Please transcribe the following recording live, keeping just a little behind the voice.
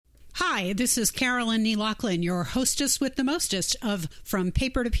Hi, this is Carolyn Nee Lachlan, your hostess with the mostest of From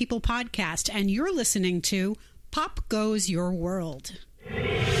Paper to People podcast, and you're listening to Pop Goes Your World.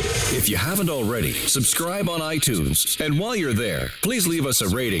 If you haven't already, subscribe on iTunes, and while you're there, please leave us a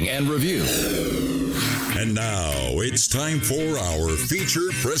rating and review. And now it's time for our feature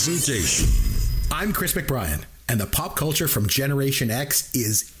presentation. I'm Chris McBrien, and the pop culture from Generation X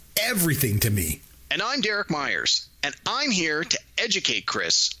is everything to me. And I'm Derek Myers, and I'm here to educate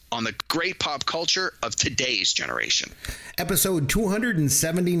Chris on the great pop culture of today's generation. Episode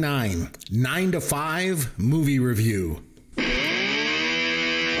 279, 9 to 5 movie review.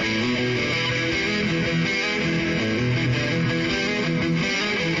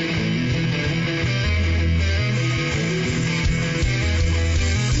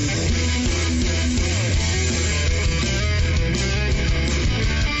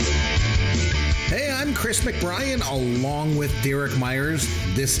 Chris McBrien, along with Derek Myers.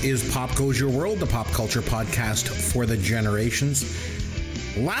 This is Pop Goes Your World, the pop culture podcast for the generations.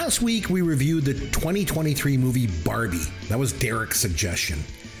 Last week, we reviewed the 2023 movie Barbie. That was Derek's suggestion.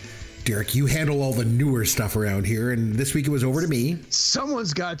 Derek, you handle all the newer stuff around here, and this week it was over to me.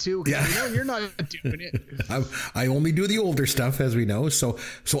 Someone's got to. Yeah. I know you're not doing it. I only do the older stuff, as we know. So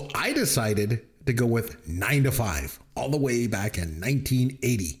I decided to go with 9 to 5, all the way back in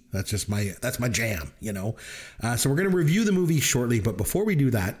 1980. That's my jam, you know. So we're going to review the movie shortly, but before we do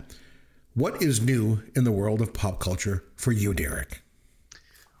that, what is new in the world of pop culture for you, Derek?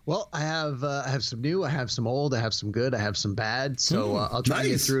 Well, I have some new, I have some old, I have some good, I have some bad. So I'll try and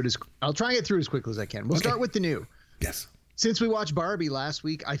get through it as quickly as I can. We'll start with the new. Yes. Since we watched Barbie last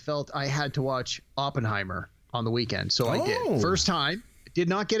week, I felt I had to watch Oppenheimer on the weekend, so I did. First time. Did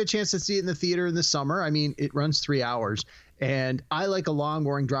not get a chance to see it in the theater in the summer. I mean, it runs 3 hours, and I like a long,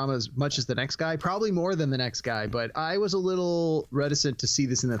 boring drama as much as the next guy, probably more than the next guy, but I was a little reticent to see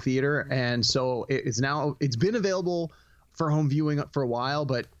this in the theater, and so it's been available for home viewing for a while,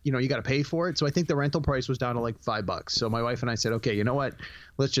 but you got to pay for it. So I think the rental price was down to like $5. So my wife and I said, okay, you know what?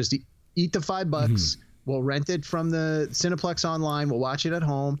 Let's just eat the $5. Mm-hmm. We'll rent it from the Cineplex online. We'll watch it at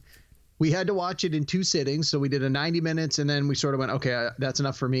home. We had to watch it in 2 sittings, so we did a 90 minutes, and then we sort of went, okay, that's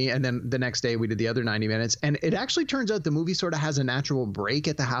enough for me. And then the next day we did the other 90 minutes. And it actually turns out the movie sort of has a natural break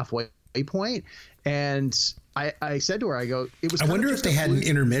at the halfway point. And I said to her, I go, it was. I wonder if they had an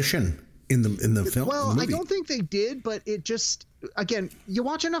intermission in the film. Well, I don't think they did, but it just, again, you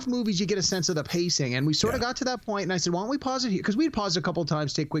watch enough movies, you get a sense of the pacing, and we sort of got to that point, and I said, why don't we pause it here? Because we had paused a couple of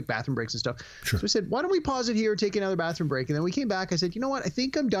times, take quick bathroom breaks and stuff. Sure. So I said, why don't we pause it here, take another bathroom break? And then we came back. I said, you know what? I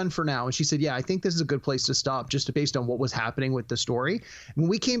think I'm done for now. And she said, yeah, I think this is a good place to stop, just based on what was happening with the story. When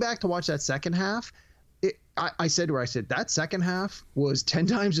we came back to watch that second half, I said to her, that second half was 10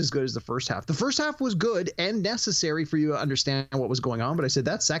 times as good as the first half. The first half was good and necessary for you to understand what was going on. But I said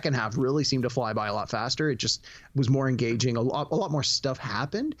that second half really seemed to fly by a lot faster. It just was more engaging. A lot more stuff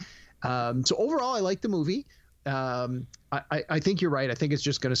happened. So overall, I like the movie. I think you're right. I think it's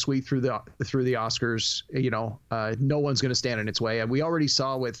just going to sweep through the Oscars. No one's going to stand in its way. And we already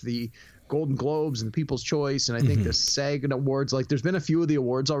saw with the Golden Globes and the People's Choice, and I think the SAG Awards, like there's been a few of the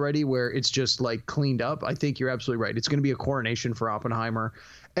awards already where it's just like cleaned up. I think you're absolutely right. It's going to be a coronation for Oppenheimer.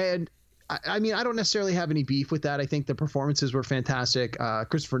 And I mean, I don't necessarily have any beef with that. I think the performances were fantastic.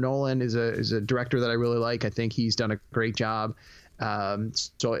 Christopher Nolan is a director that I really like. I think he's done a great job.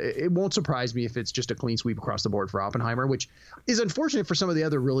 So it won't surprise me if it's just a clean sweep across the board for Oppenheimer, which is unfortunate for some of the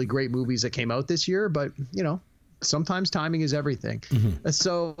other really great movies that came out this year. But, sometimes timing is everything. Mm-hmm.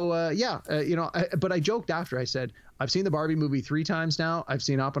 So, but I joked after. I said, I've seen the Barbie movie 3 times now. I've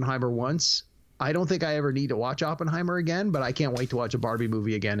seen Oppenheimer once. I don't think I ever need to watch Oppenheimer again, but I can't wait to watch a Barbie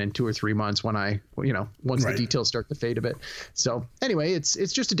movie again in 2 or 3 months once the details start to fade a bit. So anyway, it's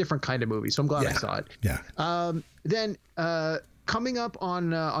just a different kind of movie. So I'm glad I saw it. Yeah. Then coming up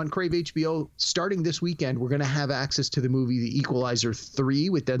on Crave HBO, starting this weekend, we're going to have access to the movie The Equalizer 3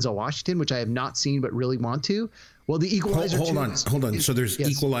 with Denzel Washington, which I have not seen but really want to. Well, The Equalizer hold on. So there's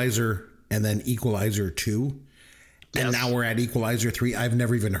Equalizer and then Equalizer 2. And now we're at Equalizer 3. I've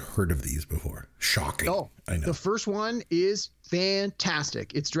never even heard of these before. Shocking. Oh, I know. The first one is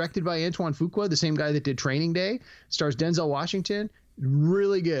fantastic. It's directed by Antoine Fuqua, the same guy that did Training Day. Stars Denzel Washington.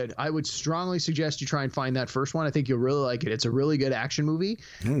 Really good. I would strongly suggest you try and find that first one. I think you'll really like it. It's a really good action movie.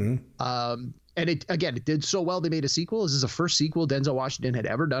 Mm-hmm. And it did so well they made a sequel. This is the first sequel Denzel Washington had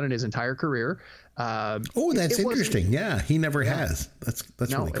ever done in his entire career. That's interesting. Yeah, he never has. That's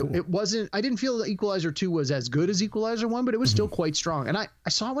really cool. It wasn't. I didn't feel that Equalizer 2 was as good as Equalizer 1, but it was still quite strong. And I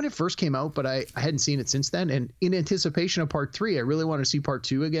saw it when it first came out, but I hadn't seen it since then. And in anticipation of part 3, I really want to see part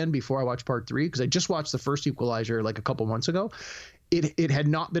 2 again before I watch part 3, because I just watched the first Equalizer like a couple months ago. It had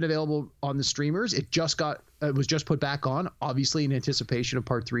not been available on the streamers. It was just put back on, obviously in anticipation of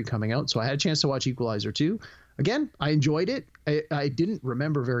part 3 coming out. So I had a chance to watch Equalizer 2. Again, I enjoyed it. I didn't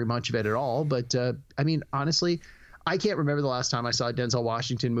remember very much of it at all, but I mean, honestly, I can't remember the last time I saw a Denzel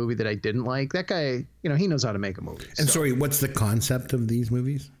Washington movie that I didn't like. That guy, he knows how to make a movie. And sorry, what's the concept of these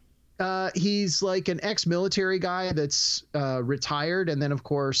movies? He's like an ex-military guy that's retired, and then of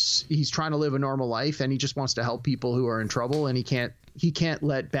course he's trying to live a normal life, and he just wants to help people who are in trouble, and he can't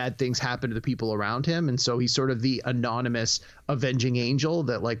let bad things happen to the people around him, and so he's sort of the anonymous avenging angel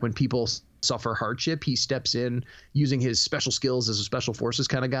that, like, when people suffer hardship, he steps in using his special skills as a special forces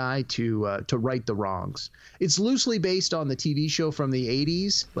kind of guy to right the wrongs. It's loosely based on the TV show from the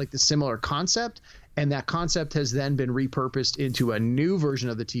 80s, like the similar concept. And that concept has then been repurposed into a new version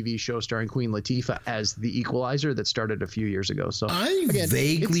of the TV show starring Queen Latifah as the Equalizer that started a few years ago. So I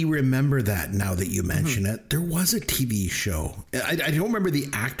vaguely remember that now that you mention it. There was a TV show. I don't remember the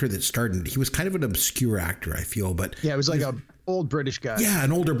actor that starred in it. He was kind of an obscure actor, I feel, but yeah, it was like an old British guy. Yeah,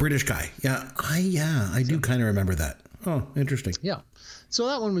 an older British guy. Yeah, I do kind of remember that. Oh, interesting. Yeah. So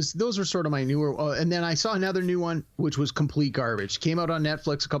those were sort of my newer, and then I saw another new one, which was complete garbage. Came out on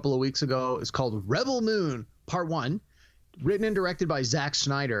Netflix a couple of weeks ago. It's called Rebel Moon Part 1, written and directed by Zack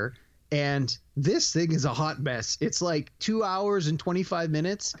Snyder. And this thing is a hot mess. It's like 2 hours and 25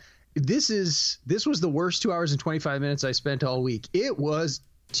 minutes. This was the worst 2 hours and 25 minutes I spent all week. It was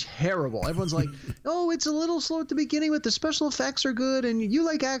terrible. Everyone's like, oh, it's a little slow at the beginning, but the special effects are good. And you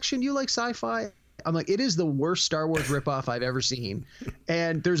like action, you like sci-fi. I'm like, it is the worst Star Wars ripoff I've ever seen.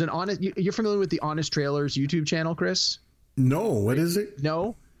 And there's you're familiar with the Honest Trailers YouTube channel, Chris? No, what is it?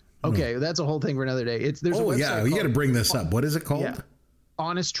 No? Okay, that's a whole thing for another day. There's a website you got to bring this up. What is it called? Yeah,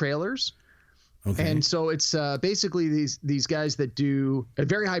 Honest Trailers. Okay. And so it's basically these guys that do a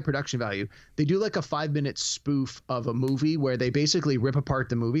very high production value. They do like a 5-minute spoof of a movie where they basically rip apart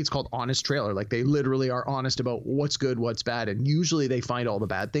the movie. It's called Honest Trailer. Like, they literally are honest about what's good, what's bad, and usually they find all the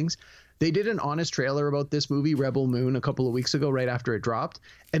bad things. They did an honest trailer about this movie, Rebel Moon, a couple of weeks ago, right after it dropped.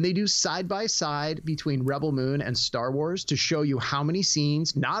 And they do side by side between Rebel Moon and Star Wars to show you how many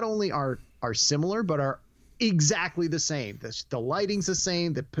scenes not only are similar, but are exactly the same. The lighting's the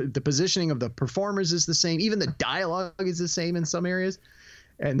same. The positioning of the performers is the same. Even the dialogue is the same in some areas.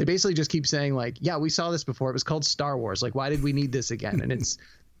 And they basically just keep saying, like, yeah, we saw this before. It was called Star Wars. Like, why did we need this again? And it's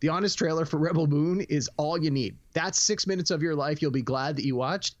the honest trailer for Rebel Moon is all you need. That's 6 minutes of your life you'll be glad that you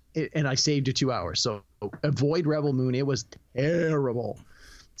watched. And I saved you 2 hours. So avoid Rebel Moon. It was terrible.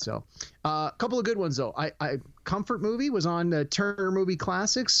 So a couple of good ones, though. I comfort movie was on the Turner Movie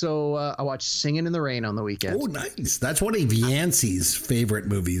Classics. So I watched Singing in the Rain on the weekend. Oh, nice. That's one of Yancey's favorite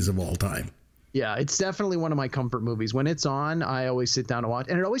movies of all time. Yeah, it's definitely one of my comfort movies. When it's on, I always sit down and watch.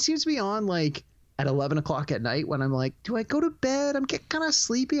 And it always seems to be on like at 11 o'clock at night when I'm like, do I go to bed? I'm getting kind of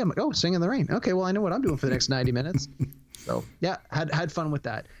sleepy. I'm like, oh, Singing in the Rain. Okay, well, I know what I'm doing for the next 90 minutes. So, yeah, had fun with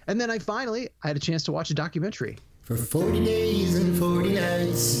that. And then I had a chance to watch a documentary. For 40 days and 40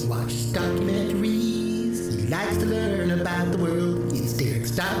 nights, he watches documentaries. He likes to learn about the world. It's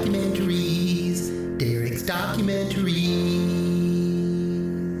Derek's Documentaries. Derek's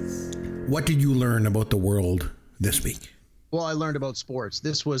Documentaries. What did you learn about the world this week? Well, I learned about sports.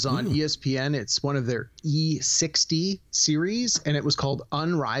 This was on ESPN. It's one of their E60 series, and it was called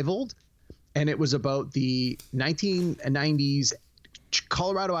Unrivaled. And it was about the 1990s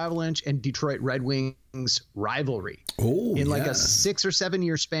Colorado Avalanche and Detroit Red Wings rivalry. Oh, in like a 6 or 7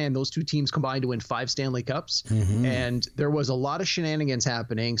 year span, those two teams combined to win 5 Stanley Cups. Mm-hmm. And there was a lot of shenanigans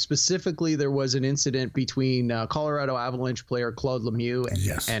happening. Specifically, there was an incident between Colorado Avalanche player Claude Lemieux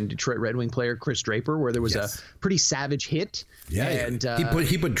and Detroit Red Wing player Chris Draper, where there was a pretty savage hit. Yeah, and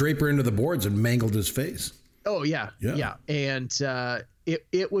he put Draper into the boards and mangled his face. Oh, yeah. And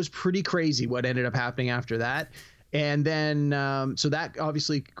it was pretty crazy what ended up happening after that. And then so that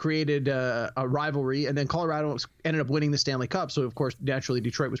obviously created a rivalry. And then Colorado ended up winning the Stanley Cup. So, of course, naturally,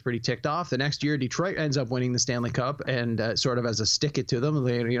 Detroit was pretty ticked off. The next year, Detroit ends up winning the Stanley Cup and sort of as a stick it to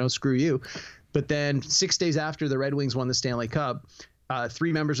them, screw you. But then 6 days after the Red Wings won the Stanley Cup,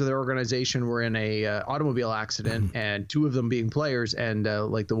 3 members of their organization were in a automobile accident, and 2 of them being players. And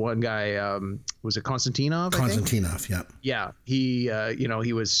like the one guy, was it Konstantinov? Konstantinov, yeah. Yeah, he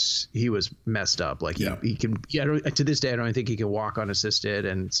was messed up. Like he can. Yeah, to this day, I don't think he can walk unassisted,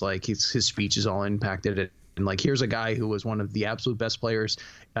 and it's like his speech is all impacted. And like, here's a guy who was one of the absolute best players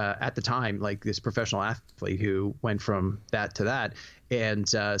at the time, like this professional athlete who went from that to that. And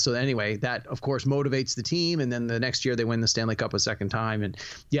so anyway, that of course motivates the team, and then the next year they win the Stanley Cup a second time. And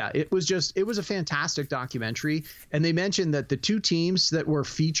yeah, it was a fantastic documentary. And they mentioned that the two teams that were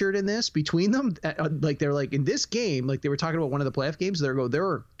featured in this, between them, like they're like in this game, like they were talking about one of the playoff games. There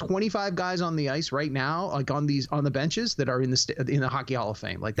are 25 guys on the ice right now, like on the benches that are in the Hockey Hall of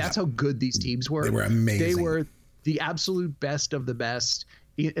Fame. Like that's how good these teams were. They were amazing. They were the absolute best of the best,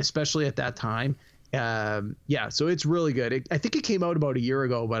 especially at that time. So it's really good. I think it came out about a year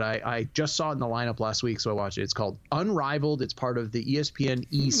ago, but I just saw it in the lineup last week, so I watched it. It's called Unrivaled. It's part of the ESPN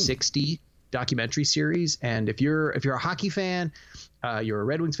E60 documentary series. And if you're a hockey fan, you're a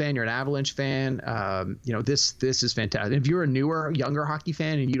Red Wings fan, you're an Avalanche fan, this is fantastic. If you're a younger hockey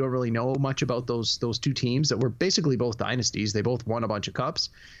fan and you don't really know much about those two teams that were basically both dynasties, they both won a bunch of cups.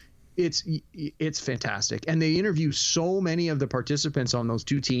 It's fantastic. And they interview so many of the participants on those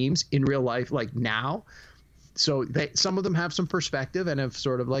two teams in real life, like now. So some of them have some perspective and have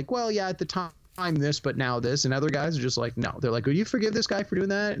sort of like, well, yeah, at the time this, but now this. And other guys are just like, no. They're like, will you forgive this guy for doing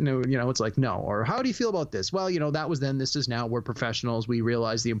that? And, it's like, no. Or how do you feel about this? Well, that was then, this is now. We're professionals. We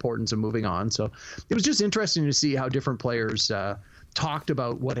realize the importance of moving on. So it was just interesting to see how different players talked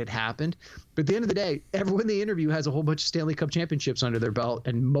about what had happened. But at the end of the day, everyone they interview has a whole bunch of Stanley Cup championships under their belt,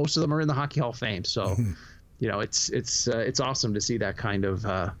 and most of them are in the Hockey Hall of Fame. So, it's awesome to see that kind of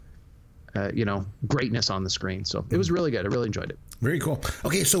greatness on the screen. So it was really good. I really enjoyed it. Very cool.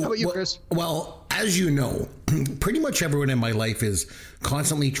 Okay, so how about you, Chris? Well, as you know, pretty much everyone in my life is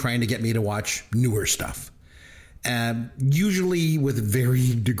constantly trying to get me to watch newer stuff, usually with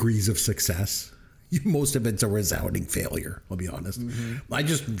varying degrees of success. Most of it's a resounding failure, I'll be honest. Mm-hmm. I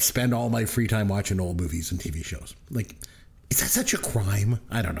just spend all my free time watching old movies and TV shows. Like, is that such a crime?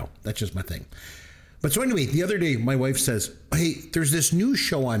 I don't know. That's just my thing. But so anyway, the other day, my wife says, hey, there's this new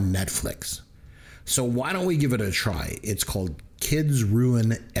show on Netflix. So why don't we give it a try? It's called Kids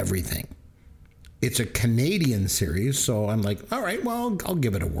Ruin Everything. It's a Canadian series. So I'm like, all right, well, I'll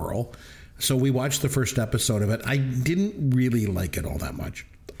give it a whirl. So we watched the first episode of it. I didn't really like it all that much.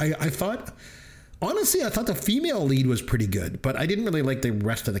 I thought... Honestly, I thought the female lead was pretty good, but I didn't really like the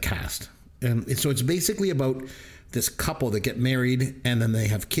rest of the cast. And so it's basically about this couple that get married and then they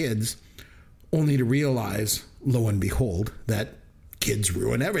have kids, only to realize, lo and behold, that kids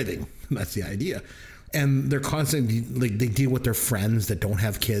ruin everything. That's the idea. And they're constantly, like, they deal with their friends that don't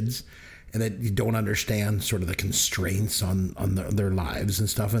have kids and that you don't understand sort of the constraints on their lives and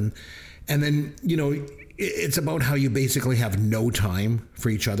stuff. And then, it's about how you basically have no time for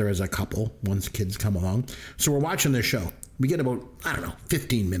each other as a couple once kids come along. So we're watching this show. We get about,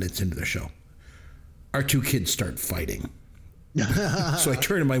 15 minutes into the show. Our two kids start fighting. So I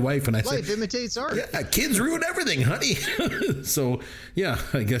turn to my wife and I say, life imitates art. Yeah, kids ruin everything, honey. So, yeah,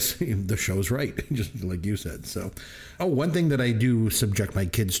 I guess the show's right, just like you said. So, one thing that I do subject my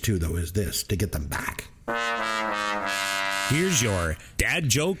kids to, though, is this, to get them back. Here's your dad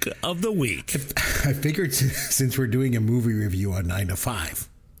joke of the week. I figured since we're doing a movie review on 9 to 5,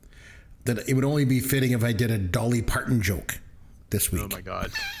 that it would only be fitting if I did a Dolly Parton joke this week. Oh, my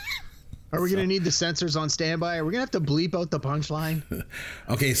God. Are we going to need the censors on standby? Are we going to have to bleep out the punchline?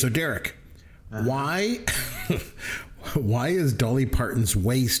 Okay, so Derek, why is Dolly Parton's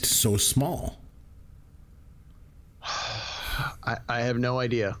waist so small? I have no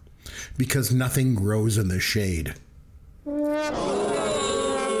idea. Because nothing grows in the shade. Oh,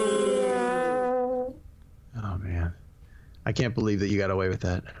 man. I can't believe that you got away with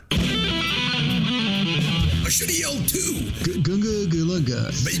that. I should have yelled too. Gunga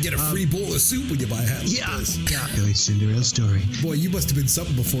Gulaga. Bet you get a free bowl of soup when you buy half. Yeah. It's Cinderella story. Boy, you must have been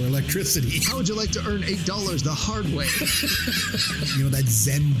something before electricity. How would you like to earn $8 the hard way? That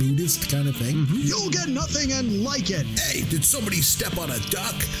Zen Buddhist kind of thing. Mm-hmm. You'll get nothing and like it. Hey, did somebody step on a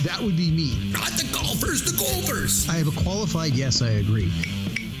duck? That would be me. Not the golfers, the golfers. I have a qualified yes, I agree.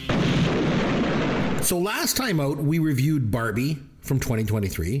 So last time out, we reviewed Barbie from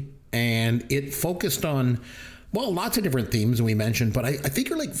 2023. And it focused on, lots of different themes that we mentioned, but I think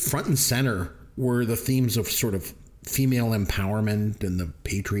you're like front and center were the themes of sort of female empowerment and the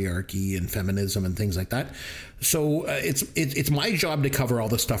patriarchy and feminism and things like that. So it's my job to cover all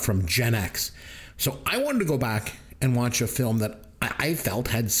the stuff from Gen X. So I wanted to go back and watch a film that I felt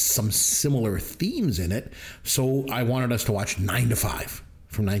had some similar themes in it. So I wanted us to watch 9 to 5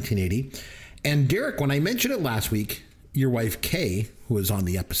 from 1980. And Derek, when I mentioned it last week, your wife, Kay, who was on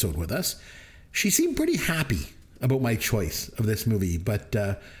the episode with us, she seemed pretty happy about my choice of this movie. But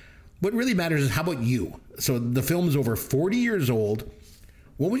what really matters is how about you? So the film's over 40 years old.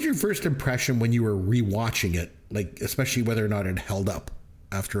 What was your first impression when you were rewatching it? Like, especially whether or not it held up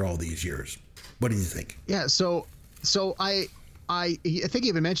after all these years. What do you think? Yeah, so I I think you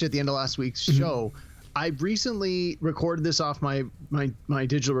even mentioned at the end of last week's show, I recently recorded this off my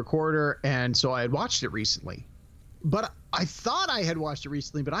digital recorder, and so I had watched it recently. But I thought I had watched it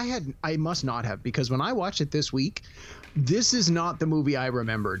recently, but I must not have, because when I watched it this week, this is not the movie I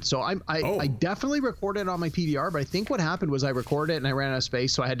remembered. So I definitely recorded it on my PVR, but I think what happened was I recorded it and I ran out of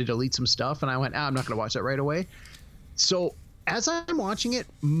space, so I had to delete some stuff, and I went, I'm not going to watch that right away. So as I'm watching it,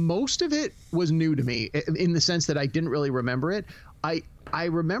 most of it was new to me in the sense that I didn't really remember it. I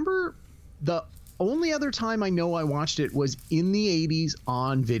remember the only other time I know I watched it was in the 80s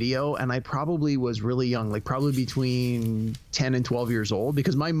on video, and I probably was really young, like probably between 10 and 12 years old,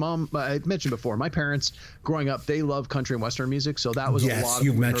 because my mom, I mentioned before, my parents growing up, they love country and Western music, so that was a lot of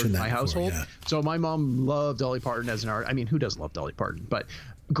you've mentioned that my household. Yeah. So my mom loved Dolly Parton as an artist. I mean, who doesn't love Dolly Parton? But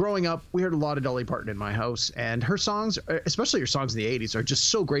growing up, we heard a lot of Dolly Parton in my house, and her songs, especially her songs in the 80s, are just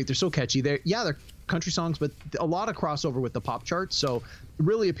so great. They're so catchy. They're country songs, but a lot of crossover with the pop charts. So it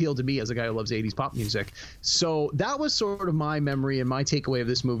really appealed to me as a guy who loves 80s pop music. So that was sort of my memory, and my takeaway of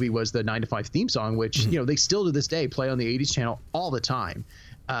this movie was the 9 to 5 theme song, which, they still to this day play on the 80s channel all the time.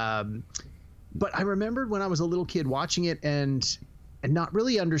 But I remembered when I was a little kid watching it and not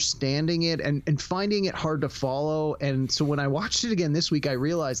really understanding it and finding it hard to follow. And so when I watched it again this week, I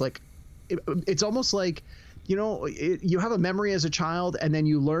realized it's almost like, you have a memory as a child and then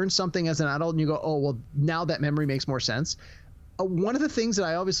you learn something as an adult and you go, oh, well, now that memory makes more sense. One of the things that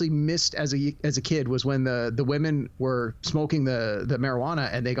I obviously missed as a kid was when the women were smoking the marijuana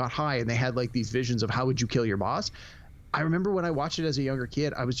and they got high and they had like these visions of how would you kill your boss. I remember when I watched it as a younger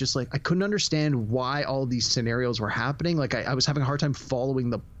kid, I was just like, I couldn't understand why all these scenarios were happening. Like I was having a hard time following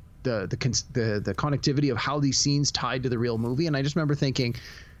the connectivity of how these scenes tied to the real movie. And I just remember thinking,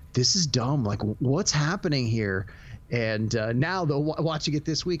 this is dumb. Like, what's happening here? And now, though, watching it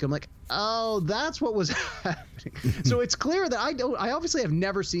this week, I'm like, oh, that's what was happening. So it's clear that I obviously have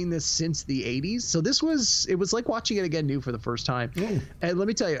never seen this since the 80s. So it was like watching it again new for the first time. And let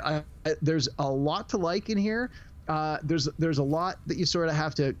me tell you, there's a lot to like in here. There's a lot that you sort of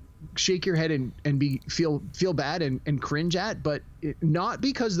have to shake your head and feel bad and cringe at, but not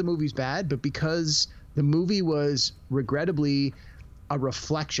because the movie's bad, but because the movie was regrettably a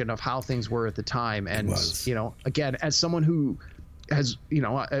reflection of how things were at the time. And again, as someone who has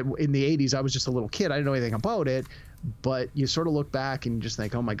in the 80s, I was just a little kid, I didn't know anything about it, but you sort of look back and you just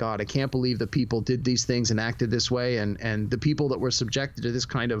think, oh my God, I can't believe that people did these things and acted this way, and the people that were subjected to this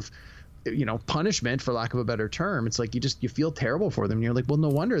kind of punishment, for lack of a better term. It's like you feel terrible for them. You're like, well, no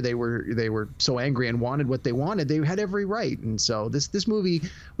wonder they were so angry and wanted what they wanted. They had every right. And so this movie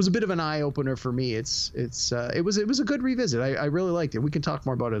was a bit of an eye opener for me. It was a good revisit. I really liked it. We can talk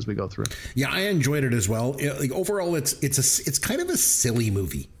more about it as we go through. Yeah, I enjoyed it as well. Overall, it's kind of a silly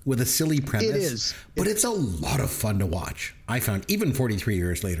movie with a silly premise. It is, but it's a lot of fun to watch. I found, even 43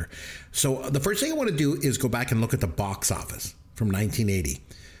 years later. So the first thing I want to do is go back and look at the box office from 1980.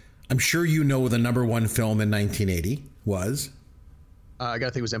 I'm sure you know the number one film in 1980 was? I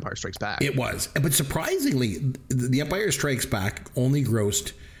gotta think it was Empire Strikes Back. It was. But surprisingly, The Empire Strikes Back only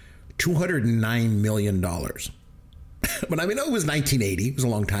grossed $209 million. But I mean, it was 1980. It was a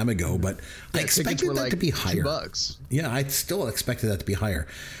long time ago, but I expected that to be higher. $2. Yeah, I still expected that to be higher.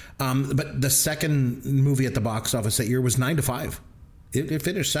 But the second movie at the box office that year was 9 to 5. It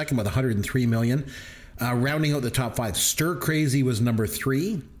finished second with $103 million. Rounding out the top 5, Stir Crazy was number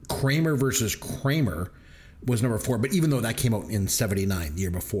 3. Kramer versus Kramer was number 4, but even though that came out in 79, the year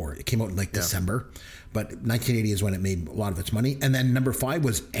before, it came out in December, but 1980 is when it made a lot of its money. And then number 5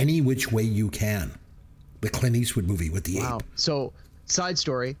 was Any Which Way You Can, the Clint Eastwood movie with the ape. So side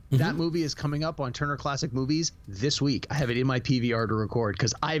story, that movie is coming up on Turner Classic Movies this week. I have it in my PVR to record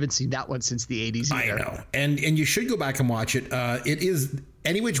because I haven't seen that one since the 80s either. I know. And you should go back and watch it. It is,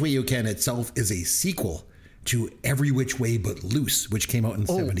 Any Which Way You Can itself is a sequel to Every Which Way But Loose, which came out in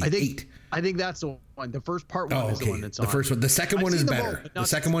 78. I think that's the one. The first part one is the one that's on. The first one. The second one is better. The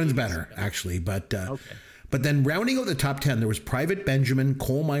second one is better, actually. But but then rounding out the top 10, there was Private Benjamin,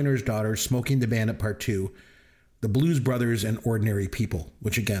 Coal Miner's Daughter, Smoking the Bandit Part 2, The Blues Brothers, and Ordinary People,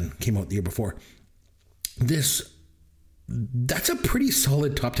 which again came out the year before. That's a pretty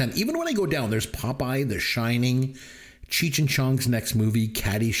solid top 10. Even when I go down, there's Popeye, The Shining, Cheech and Chong's next movie,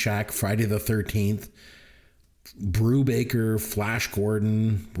 Caddyshack, Friday the 13th, Brubaker, Flash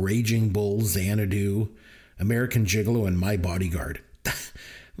Gordon, Raging Bull, Xanadu, American Gigolo, and My Bodyguard.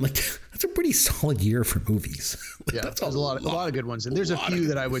 That's a pretty solid year for movies. There's a lot of good ones, and there's a few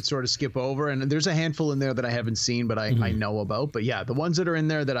that I would sort of skip over, and there's a handful in there that I haven't seen, but I know about. But yeah, the ones that are in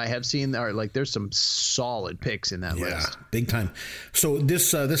there that I have seen are there's some solid picks in that list. Big time. So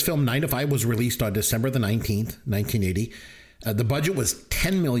this film 9 to 5 was released on December the 19th, 1980. The budget was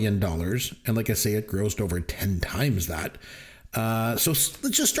 $10 million. And like I say, it grossed over 10 times that. So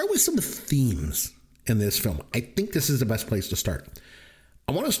let's just start with some themes in this film. I think this is the best place to start.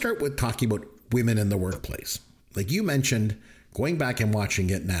 I want to start with talking about women in the workplace. Like you mentioned, going back and watching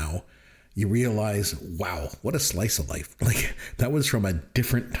it now, you realize, wow, what a slice of life. Like that was from a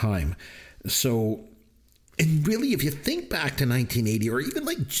different time. So, and really, if you think back to 1980 or even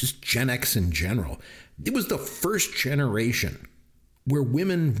like just Gen X in general, it was the first generation where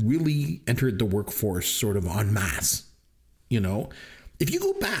women really entered the workforce sort of en masse. You know, if you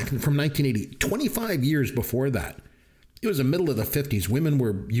go back from 1980, 25 years before that, it was the middle of the 50s. Women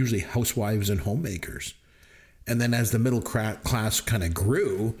were usually housewives and homemakers. And then as the middle class kind of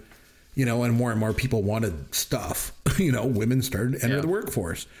grew, you know, and more people wanted stuff, you know, women started to enter the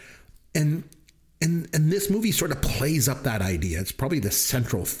workforce. And this movie sort of plays up that idea. It's probably the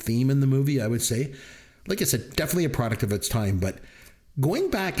central theme in the movie, I would say. Like I said, definitely a product of its time. But going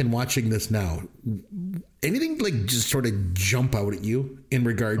back and watching this now, anything like just sort of jump out at you in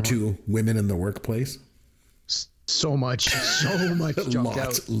regard to women in the workplace? So much jumped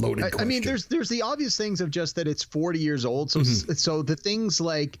out. Loaded question. I mean, there's the obvious things of just that it's 40 years old. So so the things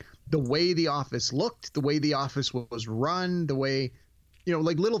like the way the office looked, the way the office was run, the way, you know,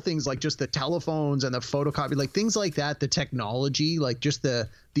 like little things like just the telephones and the photocopy, like things like that, the technology, like just the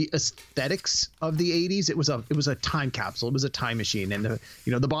aesthetics of the 80s. It was a time capsule. It was a time machine. And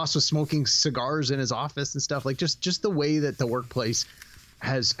the boss was smoking cigars in his office and stuff, like just the way that the workplace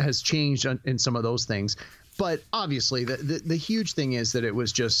has changed in some of those things. But obviously, the huge thing is that it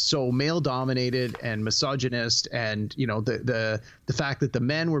was just so male dominated and misogynist, and you know the fact that the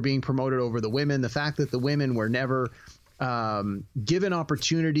men were being promoted over the women, the fact that the women were never given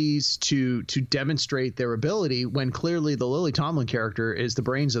opportunities to demonstrate their ability, when clearly the Lily Tomlin character is the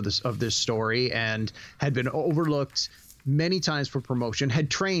brains of this story and had been overlooked many times for promotion, had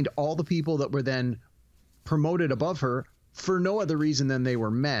trained all the people that were then promoted above her for no other reason than they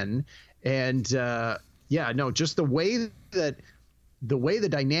were men, and just the way the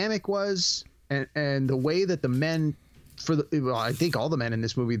dynamic was, and the way that the men, I think all the men in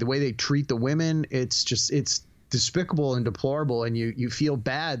this movie, the way they treat the women, it's despicable and deplorable, and you feel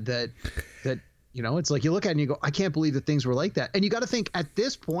bad that you know, it's like you look at it and you go, I can't believe that things were like that. And you got to think, at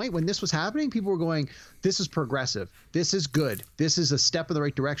this point when this was happening, people were going, this is progressive, this is good, this is a step in the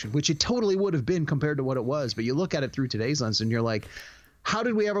right direction, which it totally would have been compared to what it was. But you look at it through today's lens and you're like, how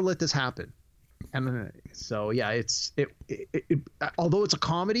did we ever let this happen? And so, yeah, it although it's a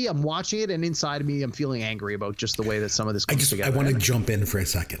comedy, I'm watching it, and inside of me, I'm feeling angry about just the way that some of this comes together. I want to jump in for a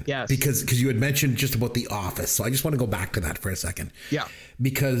second. Yes. Because you had mentioned just about The Office. So I just want to go back to that for a second. Yeah.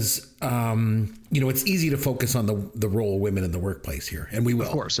 Because, you know, it's easy to focus on the role of women in the workplace here, and we will.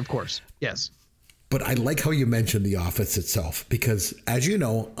 Of course. Yes. But I like how you mentioned The Office itself, because as you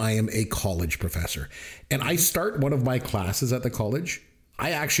know, I am a college professor, and I start one of my classes at the college.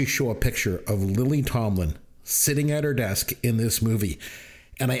 I actually show a picture of Lily Tomlin sitting at her desk in this movie.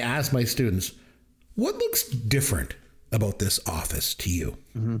 And I ask my students, what looks different about this office to you?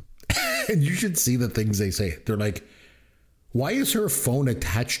 Mm-hmm. And you should see the things they say. They're like, why is her phone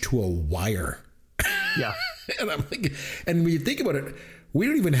attached to a wire? Yeah. And I'm like, and when you think about it, we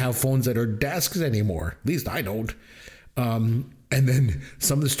don't even have phones at our desks anymore. At least I don't. And then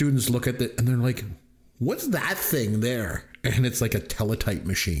some of the students look at it and they're like, what's that thing there? And it's like a teletype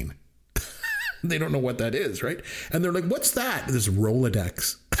machine. They don't know what that is, right? And they're like, what's that? This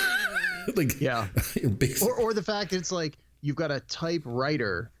Rolodex. Like, yeah. Or the fact that it's like, you've got a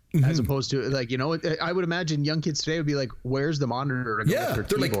typewriter as opposed to, like, you know, I would imagine young kids today would be like, where's the monitor to go with their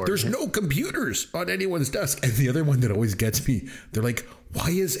keyboard? Like, there's no computers on anyone's desk. And the other one that always gets me, they're like, why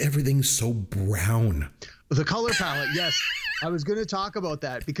is everything so brown? The color palette, yes. I was going to talk about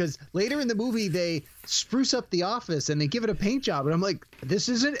that because later in the movie, they spruce up the office and they give it a paint job. And I'm like, this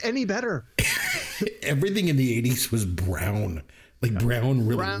isn't any better. Everything in the 80s was brown. Like brown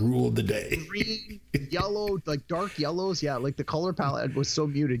ruled the day. Green, yellow, like dark yellows. Yeah, like the color palette was so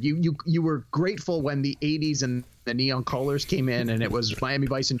muted. You were grateful when the 80s and the neon colors came in and it was Miami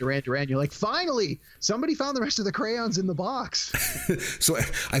Vice and Duran Duran. You're like, finally, somebody found the rest of the crayons in the box. So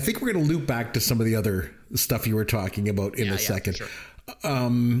I think we're going to loop back to some of the other stuff you were talking about in a second.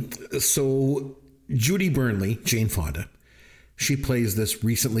 Sure. So Judy Burnley, Jane Fonda, she plays this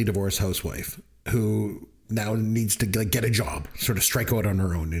recently divorced housewife who now needs to get a job, sort of strike out on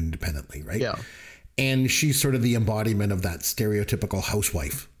her own independently, right? Yeah. And she's sort of the embodiment of that stereotypical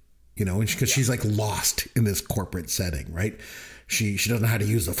housewife, you know, because she's like lost in this corporate setting, right? She doesn't know how to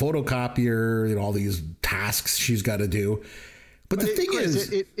use the photocopier, you know, all these tasks she's got to do. But the thing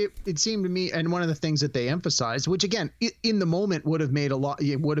is, it seemed to me, and one of the things that they emphasized, which again, in the moment would have made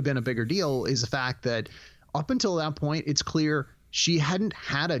it would have been a bigger deal, is the fact that up until that point, it's clear she hadn't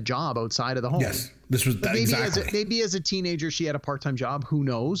had a job outside of the home. Yes, this was that exactly. Maybe as a teenager, she had a part-time job. Who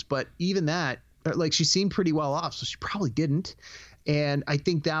knows? But even that, like, she seemed pretty well off, so she probably didn't. And I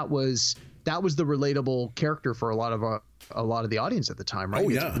think that was the relatable character for a lot of the audience at the time, right? Oh,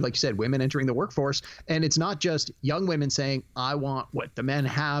 yeah. Like you said, women entering the workforce. And it's not just young women saying, I want what the men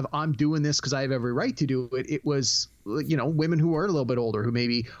have. I'm doing this because I have every right to do it. It was, women who were a little bit older, who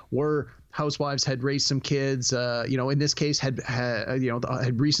maybe were housewives, had raised some kids, in this case had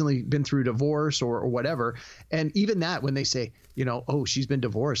recently been through divorce or whatever. And even that, when they say, oh, she's been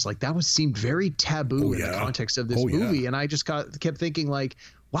divorced, like that seemed very taboo in the context of this movie. Yeah. And I just kept thinking, like,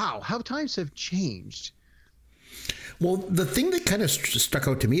 wow, how times have changed. Well, the thing that kind of stuck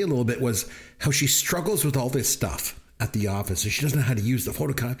out to me a little bit was how she struggles with all this stuff at the office. And she doesn't know how to use the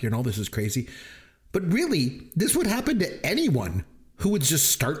photocopier and all this is crazy. But really, this would happen to anyone who would just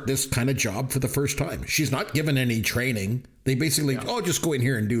start this kind of job for the first time. She's not given any training. They basically, just go in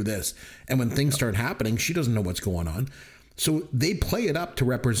here and do this. And when things start happening, she doesn't know what's going on. So they play it up to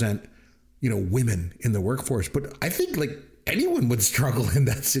represent, women in the workforce. But I think, like, anyone would struggle in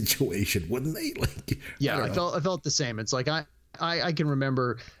that situation, wouldn't they? Like, I felt the same. It's like I can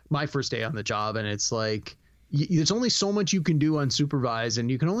remember my first day on the job, and it's like there's only so much you can do unsupervised,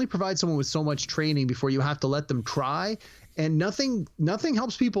 and you can only provide someone with so much training before you have to let them try. And nothing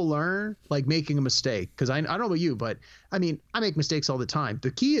helps people learn like making a mistake. Because I don't know about you, but I mean, I make mistakes all the time.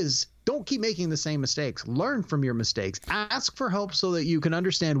 The key is don't keep making the same mistakes. Learn from your mistakes. Ask for help so that you can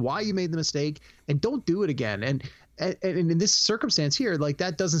understand why you made the mistake, and don't do it again. And in this circumstance here, like,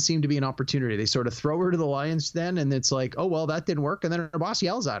 that doesn't seem to be an opportunity. They sort of throw her to the lions then, and it's like, oh, well, that didn't work. And then her boss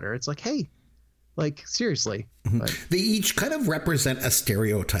yells at her. It's like, hey, like, seriously. Mm-hmm. They each kind of represent a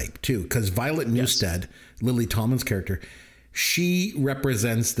stereotype, too, because Violet Newstead, Lily Tomlin's character, she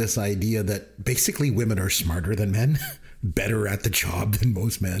represents this idea that basically women are smarter than men, better at the job than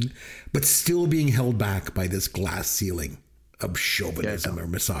most men, but still being held back by this glass ceiling of chauvinism or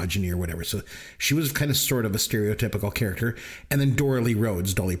misogyny or whatever. So she was kind of sort of a stereotypical character. And then Doralee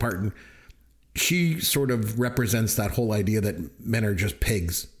Rhodes, Dolly Parton, she sort of represents that whole idea that men are just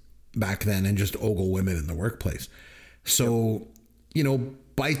pigs back then and just ogle women in the workplace. So,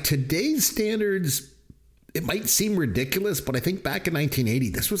 by today's standards, it might seem ridiculous, but I think back in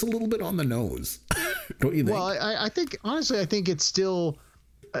 1980, this was a little bit on the nose. Don't you think? Well, I think, honestly, I think it's still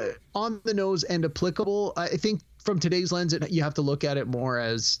on the nose and applicable. I think from today's lens, you have to look at it more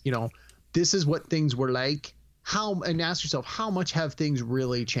as, this is what things were like. And ask yourself, how much have things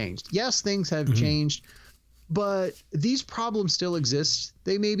really changed? Yes, things have changed, but these problems still exist.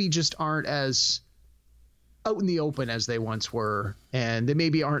 They maybe just aren't as out in the open as they once were, and they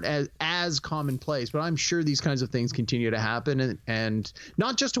maybe aren't as commonplace, but I'm sure these kinds of things continue to happen, and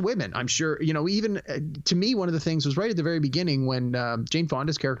not just to women. I'm sure, even to me, one of the things was right at the very beginning when Jane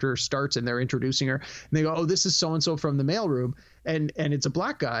Fonda's character starts and they're introducing her, and they go, oh, this is so-and-so from the mailroom, and it's a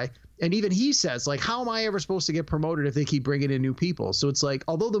black guy. And even he says, like, how am I ever supposed to get promoted if they keep bringing in new people? So it's like,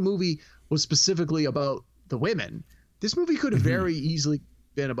 although the movie was specifically about the women, this movie could have very easily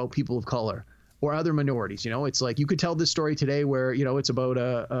been about people of color or other minorities. It's like, you could tell this story today where, it's about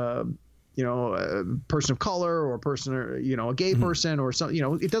a person of color or a person, or, a gay person or something.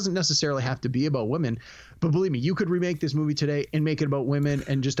 It doesn't necessarily have to be about women, but believe me, you could remake this movie today and make it about women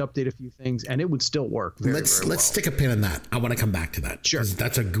and just update a few things, and it would still work. Let's stick a pin in that. I want to come back to that. Sure.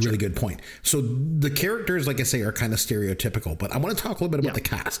 That's a really good point. So the characters, like I say, are kind of stereotypical, but I want to talk a little bit about the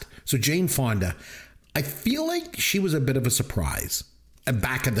cast. So Jane Fonda, I feel like she was a bit of a surprise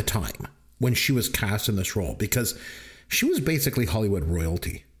back at the time when she was cast in this role, because she was basically Hollywood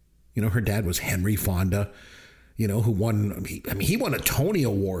royalty. Her dad was Henry Fonda, who won, he won a Tony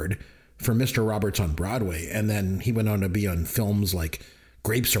Award for Mr. Roberts on Broadway. And then he went on to be on films like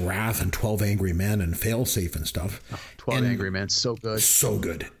Grapes of Wrath and 12 Angry Men and Failsafe and stuff. 12 Angry Men, so good. So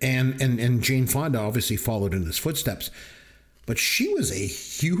good. And Jane Fonda obviously followed in his footsteps. But she was a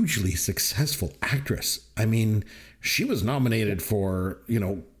hugely successful actress. I mean, she was nominated for,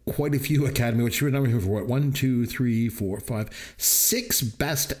 quite a few Academy Awards. She was nominated for 6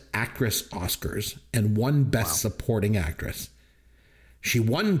 Best Actress Oscars and 1 Best Supporting Actress. She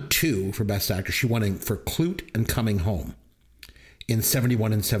won 2 for Best Actress. She won for Clute and Coming Home in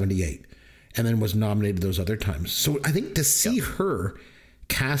 71 and 78, and then was nominated those other times. So I think to see her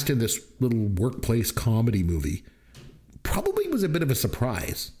cast in this little workplace comedy movie probably was a bit of a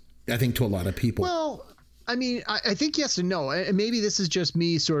surprise, I think, to a lot of people. Well, I mean, I think yes and no. And maybe this is just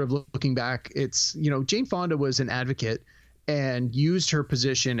me sort of looking back. It's, Jane Fonda was an advocate, and used her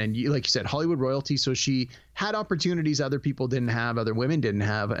position and, like you said, Hollywood royalty. So she had opportunities other people didn't have, other women didn't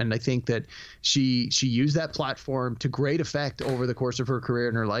have. And I think that she used that platform to great effect over the course of her career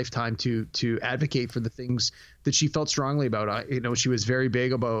and her lifetime to advocate for the things that she felt strongly about. She was very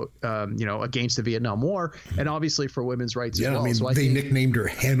big about, against the Vietnam War and obviously for women's rights as well. I mean, so they nicknamed her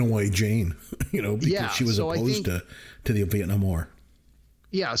Hanoi Jane, because she was opposed to the Vietnam War.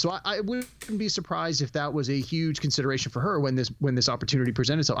 Yeah, so I wouldn't be surprised if that was a huge consideration for her when this opportunity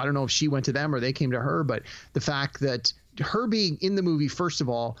presented itself. I don't know if she went to them or they came to her, but the fact that her being in the movie, first of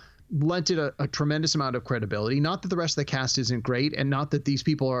all, lent it a tremendous amount of credibility. Not that the rest of the cast isn't great, and not that these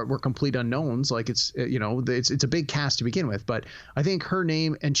people were complete unknowns. Like it's a big cast to begin with, but I think her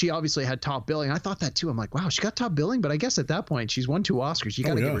name, and she obviously had top billing. I thought that too. I'm like, wow, she got top billing, but I guess at that point she's won 2 Oscars. You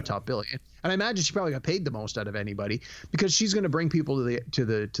got to give her top billing, and I imagine she probably got paid the most out of anybody because she's going to bring people to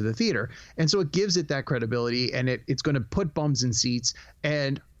the theater, and so it gives it that credibility, and it's going to put bums in seats,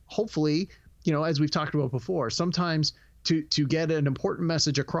 and hopefully, as we've talked about before, sometimes to get an important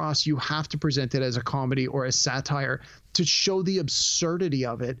message across, you have to present it as a comedy or a satire to show the absurdity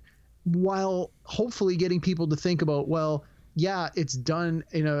of it, while hopefully getting people to think about, well, yeah, it's done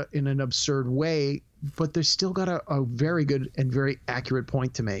in an absurd way, but there's still got a very good and very accurate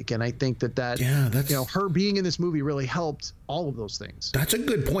point to make. And I think that's her being in this movie really helped all of those things. That's a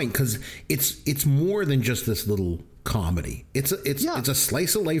good point, because it's more than just this little comedy. It's a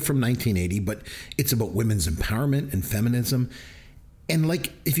slice of life from 1980, but it's about women's empowerment and feminism. And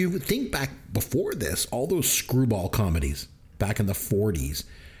like, if you think back before this, all those screwball comedies back in the 40s,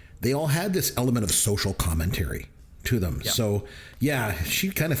 they all had this element of social commentary to them. Yeah. So yeah, she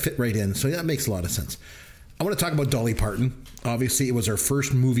kind of fit right in. So that makes a lot of sense. I want to talk about Dolly Parton. Obviously, it was her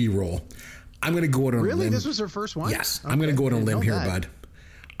first movie role. I'm going to go out on a limb. Really? This was her first one? Yes. Okay. I'm going to go out on a limb here, bud.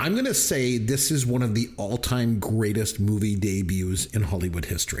 I'm going to say this is one of the all-time greatest movie debuts in Hollywood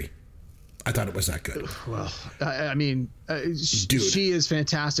history. I thought it was that good. Well, I mean, she is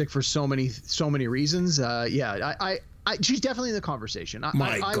fantastic for so many reasons. She's definitely in the conversation.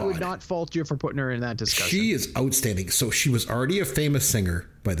 I would not fault you for putting her in that discussion. She is outstanding. So she was already a famous singer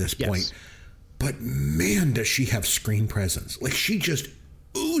by this point, but man, does she have screen presence. Like, she just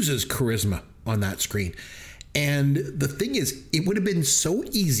oozes charisma on that screen. And the thing is, it would have been so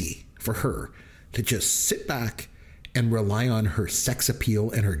easy for her to just sit back and rely on her sex appeal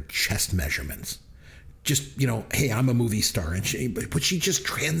and her chest measurements. Just, hey, I'm a movie star. But she just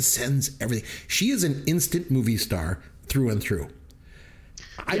transcends everything. She is an instant movie star through and through.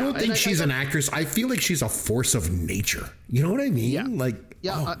 I don't think she's an actress. I feel like she's a force of nature. You know what I mean?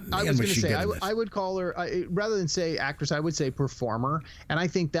 Yeah. I was going to say, I would call her, rather than say actress, I would say performer. And I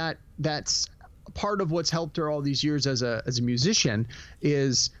think that's part of what's helped her all these years as a musician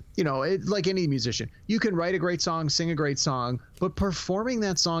is, like any musician, you can write a great song, sing a great song, but performing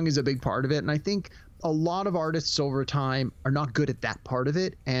that song is a big part of it. And I think a lot of artists over time are not good at that part of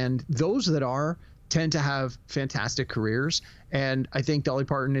it. And those that are tend to have fantastic careers. And I think Dolly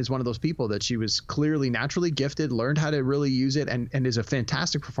Parton is one of those people that she was clearly naturally gifted, learned how to really use it, and is a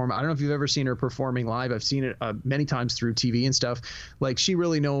fantastic performer. I don't know if you've ever seen her performing live. I've seen it many times through TV and stuff. Like, she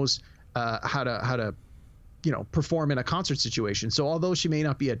really knows how to perform in a concert situation. So although she may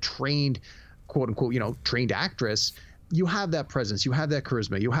not be a trained, quote unquote, trained actress, you have that presence, you have that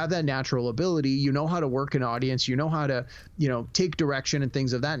charisma, you have that natural ability, you know how to work an audience, you know how to, take direction and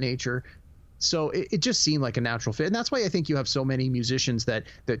things of that nature. So it just seemed like a natural fit. And that's why I think you have so many musicians that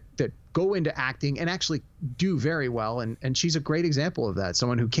go into acting and actually do very well. And she's a great example of that.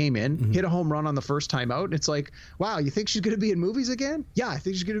 Someone who came in, hit a home run on the first time out. And it's like, wow, you think she's going to be in movies again? Yeah, I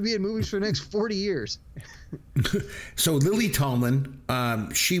think she's going to be in movies for the next 40 years. So Lily Tomlin,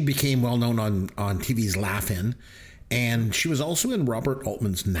 she became well known on TV's Laugh-In. And she was also in Robert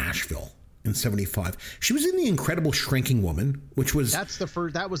Altman's Nashville in 1975. She was in The Incredible Shrinking Woman, which was... That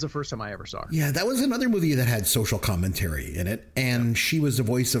was the first time I ever saw her. Yeah, that was another movie that had social commentary in it. And she was the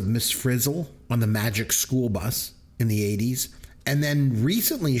voice of Miss Frizzle on the Magic School Bus in the 80s. And then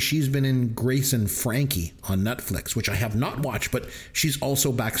recently she's been in Grace and Frankie on Netflix, which I have not watched, but she's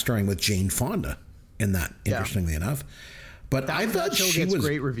also back starring with Jane Fonda in that, interestingly enough. But I thought she gets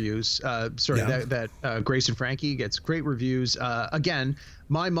great reviews. That Grace and Frankie gets great reviews. Again,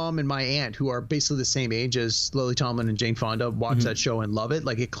 my mom and my aunt, who are basically the same age as Lily Tomlin and Jane Fonda, watch that show and love it.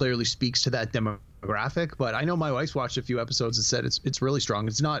 Like, it clearly speaks to that demographic. But I know my wife's watched a few episodes and said it's really strong.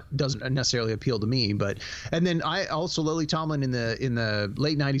 Doesn't necessarily appeal to me. And then I also, Lily Tomlin in the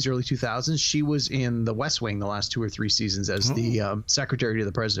late 90s, early 2000s, she was in The West Wing the last 2 or 3 seasons as the secretary to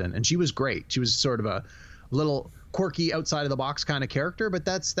the president, and she was great. She was sort of a little quirky, outside of the box kind of character, but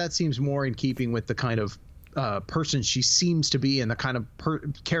that seems more in keeping with the kind of person she seems to be and the kind of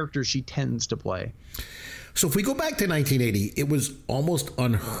character she tends to play. So if we go back to 1980, it was almost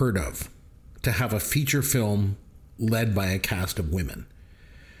unheard of to have a feature film led by a cast of women.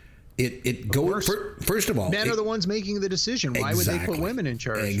 It goes first of all, men are the ones making the decision. Why would they put women in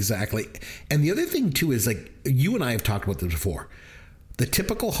charge? Exactly. And the other thing too is, like, you and I have talked about this before. The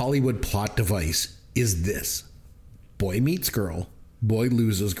typical Hollywood plot device is this: boy meets girl, boy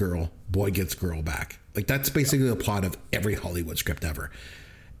loses girl, boy gets girl back. Like, that's basically the plot of every Hollywood script ever.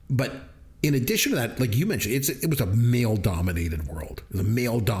 But in addition to that, like you mentioned, it was a male-dominated world. It was a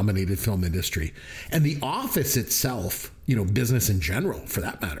male-dominated film industry. And The Office itself, business in general, for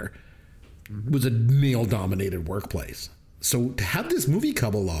that matter, was a male-dominated workplace. So to have this movie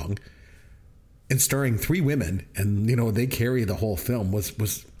come along and starring 3 women, and they carry the whole film, was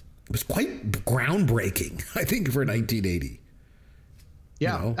quite groundbreaking, I think, for 1980.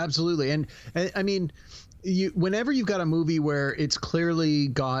 Yeah, absolutely. And I mean, whenever you've got a movie where it's clearly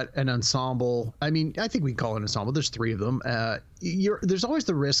got an ensemble, I mean, I think we call it an ensemble. There's 3 of them. There's always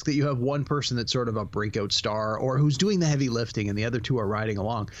the risk that you have one person that's sort of a breakout star or who's doing the heavy lifting and the other 2 are riding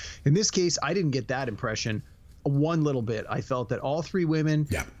along. In this case, I didn't get that impression one little bit. I felt that all 3 women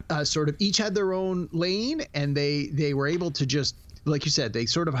sort of each had their own lane, and they were able to just, like you said,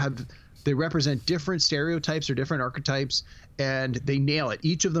 they represent different stereotypes or different archetypes, and they nail it.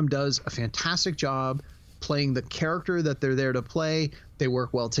 Each of them does a fantastic job playing the character that they're there to play. They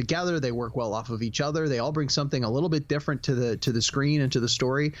work well together. They work well off of each other. They all bring something a little bit different to the screen and to the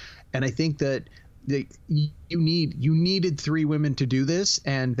story. And I think that you needed 3 women to do this,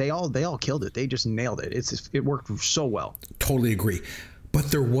 and they all killed it. They just nailed it. It worked so well. Totally agree. But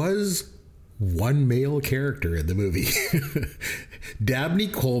there was one male character in the movie. Dabney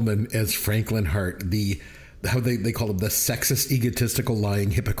Coleman as Franklin Hart, how they call him, the sexist, egotistical, lying,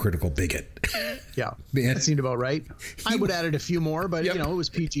 hypocritical bigot. Yeah, man, that seemed about right. I would add a few more, but it was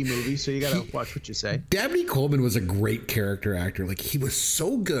PG movie, so you got to watch what you say. Dabney Coleman was a great character actor. Like, he was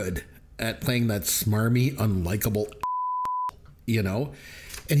so good at playing that smarmy, unlikable,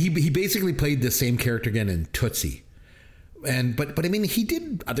 and he basically played the same character again in Tootsie. But I mean, he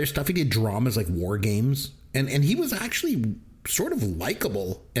did other stuff. He did dramas like War Games, and he was actually sort of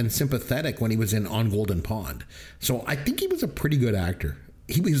likable and sympathetic when he was in On Golden Pond. So I think he was a pretty good actor.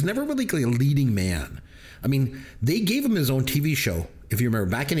 He was never really a leading man. I mean, they gave him his own TV show. If you remember,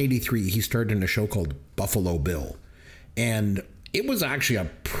 back in '83, he starred in a show called Buffalo Bill, and it was actually a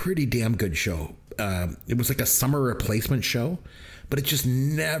pretty damn good show. It was like a summer replacement show, but it just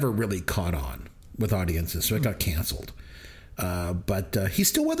never really caught on with audiences, so it got canceled. But he's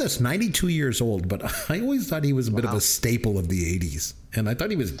still with us, 92 years old, but I always thought he was a bit of a staple of the 80s, and I thought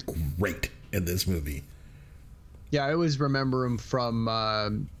he was great in this movie. Yeah, I always remember him from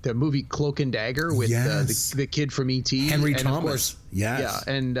the movie Cloak and Dagger with the kid from E.T. Henry and Thomas. Of course, yes.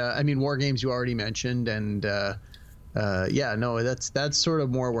 Yeah, and I mean, War Games you already mentioned, and that's sort of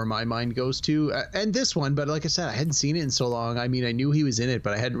more where my mind goes to. And this one, but like I said, I hadn't seen it in so long. I mean, I knew he was in it,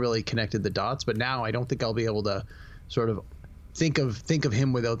 but I hadn't really connected the dots. But now I don't think I'll be able to sort of think of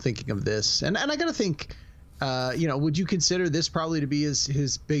him without thinking of this. And I got to think, would you consider this probably to be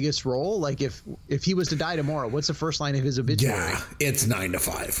his biggest role? Like, if he was to die tomorrow, what's the first line of his obituary? Yeah, it's 9 to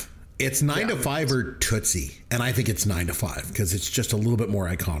 5. It's 9 to 5 or Tootsie, and I think it's 9 to 5 because it's just a little bit more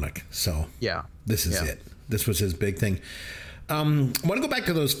iconic. So this is it. This was his big thing. I want to go back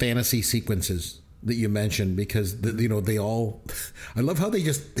to those fantasy sequences that you mentioned because they all. I love how they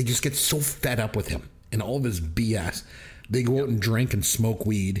just get so fed up with him and all of his BS. They go out and drink and smoke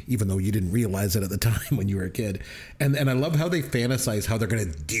weed, even though you didn't realize it at the time when you were a kid. And I love how they fantasize how they're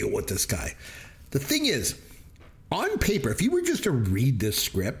going to deal with this guy. The thing is, on paper, if you were just to read this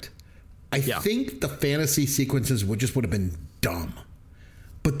script, I think the fantasy sequences would have been dumb.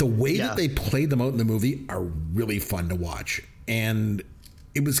 But the way that they played them out in the movie are really fun to watch. And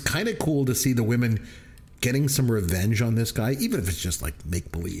it was kind of cool to see the women getting some revenge on this guy, even if it's just like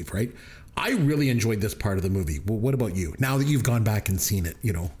make-believe, right? I really enjoyed this part of the movie. Well, what about you? Now that you've gone back and seen it,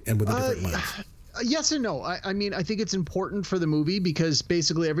 and with a different lens. Yes and no. I mean, I think it's important for the movie because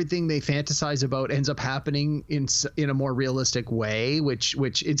basically everything they fantasize about ends up happening in a more realistic way, which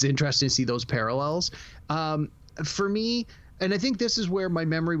it's interesting to see those parallels. For me, and I think this is where my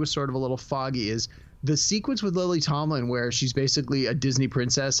memory was sort of a little foggy, is the sequence with Lily Tomlin where she's basically a Disney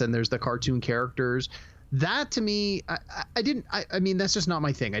princess and there's the cartoon characters. That to me, I mean, that's just not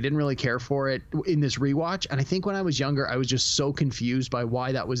my thing. I didn't really care for it in this rewatch. And I think when I was younger, I was just so confused by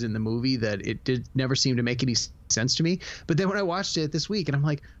why that was in the movie that it never seemed to make any sense to me. But then when I watched it this week, and I'm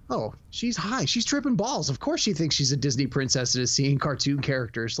like, oh, she's high, she's tripping balls. Of course she thinks she's a Disney princess and is seeing cartoon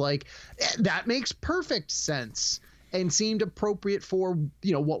characters. Like, that makes perfect sense and seemed appropriate for,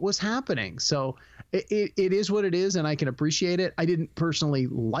 you know, what was happening. So it is what it is, and I can appreciate it. I didn't personally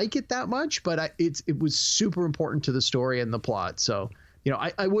like it that much, but it was super important to the story and the plot. So, you know,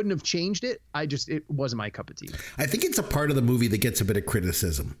 I wouldn't have changed it. It wasn't my cup of tea. I think it's a part of the movie that gets a bit of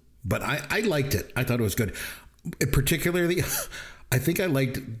criticism, but I liked it. I thought it was good. Particularly, I think I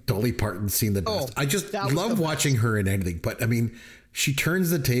liked Dolly Parton seeing the dust. I just love watching her in anything. But I mean, she turns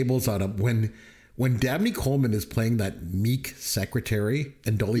the tables on him when Dabney Coleman is playing that meek secretary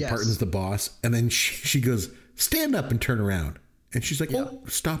and Dolly Parton's the boss. And then she goes, stand up and turn around. And she's like, oh,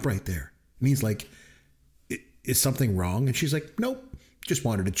 stop right there. And he's like, is something wrong? And she's like, nope, just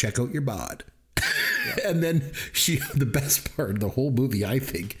wanted to check out your bod. And then the best part of the whole movie, I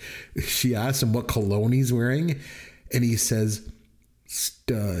think, she asks him what cologne he's wearing, and he says,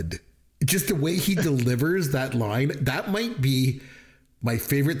 stud. Just the way he delivers that line, that might be my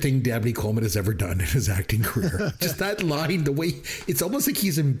favorite thing Dabney Coleman has ever done in his acting career. Just that line, the way, it's almost like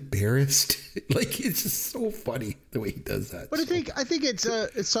he's embarrassed. Like, it's just so funny the way he does that. But I think it's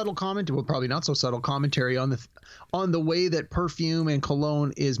a subtle commentary, well, probably not so subtle commentary on the way that perfume and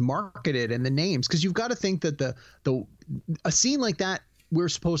cologne is marketed and the names. Because you've got to think that a scene like that, we're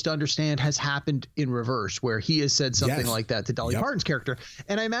supposed to understand, has happened in reverse, where he has said something like that to Dolly Parton's character.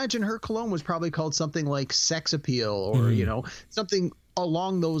 And I imagine her cologne was probably called something like Sex Appeal or, you know, something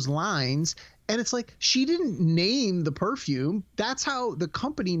along those lines. And it's like, she didn't name the perfume. That's how the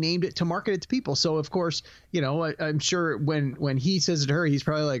company named it to market it to people. So of course, you know, I'm sure when he says it to her, he's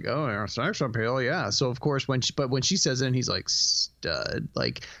probably like, oh, Sex Appeal, yeah. So of course when she says it, and he's like, stud,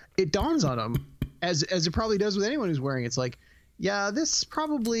 like, it dawns on him as it probably does with anyone who's wearing it. It's like, yeah, this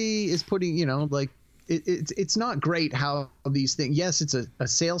probably is putting, you know, like, it's not great how these things, yes, it's a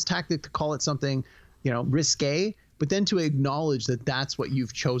sales tactic to call it something, you know, risque, but then to acknowledge that that's what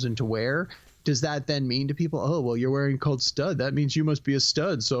you've chosen to wear, does that then mean to people, oh, well, you're wearing called stud, that means you must be a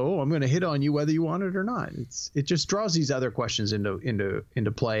stud, so I'm going to hit on you whether you want it or not? It just draws these other questions into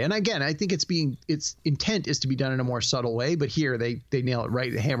play. And again, I think its intent is to be done in a more subtle way, but here they nail it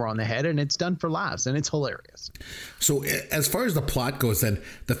right, the hammer on the head, and it's done for laughs, and it's hilarious. So as far as the plot goes, then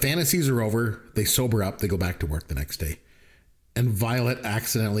the fantasies are over, they sober up, they go back to work the next day, and Violet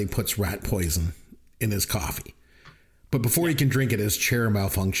accidentally puts rat poison in his coffee. But before he can drink it, his chair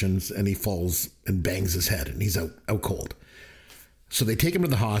malfunctions and he falls and bangs his head and he's out cold. So they take him to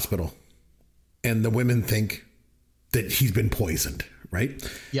the hospital and the women think that he's been poisoned, right?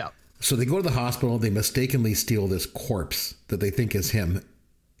 Yeah. So they go to the hospital. They mistakenly steal this corpse that they think is him.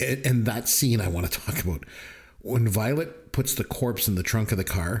 And that scene I want to talk about. When Violet puts the corpse in the trunk of the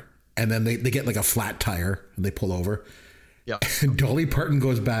car and then they get like a flat tire and they pull over. Yeah. And Dolly Parton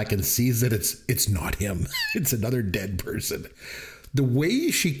goes back and sees that it's not him. It's another dead person. The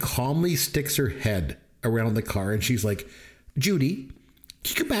way she calmly sticks her head around the car and she's like, Judy, can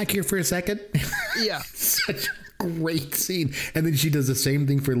you come back here for a second? Yeah. Such a great scene. And then she does the same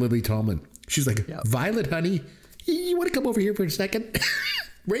thing for Lily Tomlin. She's like, Violet, honey, you want to come over here for a second?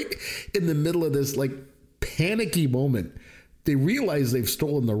 Right in the middle of this like panicky moment, they realize they've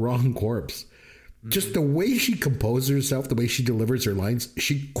stolen the wrong corpse. Just the way she composes herself, the way she delivers her lines,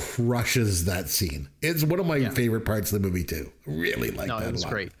 she crushes that scene. It's one of my favorite parts of the movie too. Really like that a lot. No, it was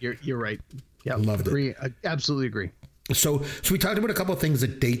great. You're right. Yeah, loved it. I absolutely agree. So we talked about a couple of things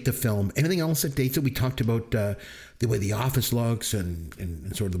that date the film. Anything else that dates it? We talked about the way The Office looks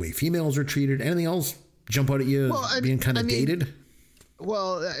and sort of the way females are treated. Anything else jump out at you being kind of dated?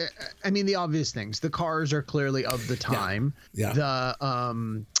 Well, I mean, the obvious things. The cars are clearly of the time. Yeah.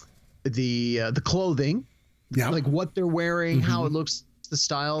 The clothing, like what they're wearing, how it looks, the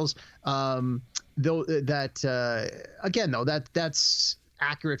styles, though that's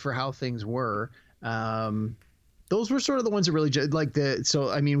accurate for how things were. Those were sort of the ones that really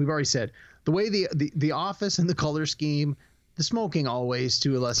we've already said the way the Office and the color scheme, the smoking always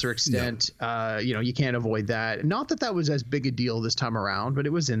to a lesser extent, you can't avoid that. Not that was as big a deal this time around, but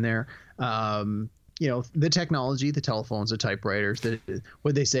it was in there. The technology, the telephones, the typewriters,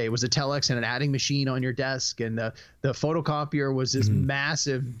 what they say was a telex and an adding machine on your desk. And the photocopier was this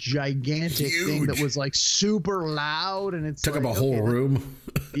massive, gigantic thing that was like super loud. And it took up a whole room.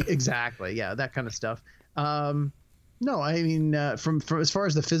 Exactly. Yeah. That kind of stuff. No, I mean, from as far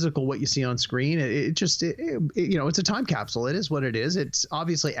as the physical, what you see on screen, it's a time capsule. It is what it is. It's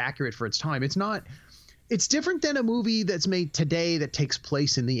obviously accurate for its time. It's different than a movie that's made today that takes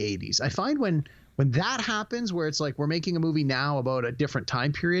place in the 80s. I find when that happens, where it's like we're making a movie now about a different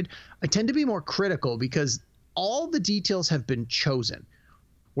time period, I tend to be more critical because all the details have been chosen.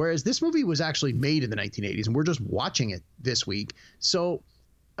 Whereas this movie was actually made in the 1980s, and we're just watching it this week. So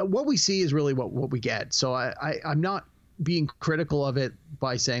what we see is really what we get. So I'm not being critical of it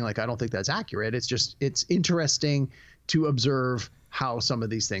by saying, like, I don't think that's accurate. It's just, it's interesting to observe how some of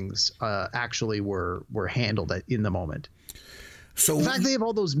these things actually were handled in the moment. So in fact, they have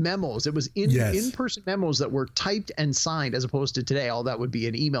all those memos. It was in-person memos that were typed and signed, as opposed to today. All that would be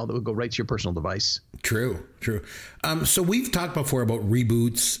an email that would go right to your personal device. True. So we've talked before about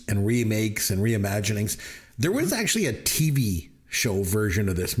reboots and remakes and reimaginings. There was actually a TV show version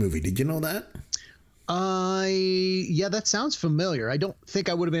of this movie. Did you know that? Yeah, that sounds familiar. I don't think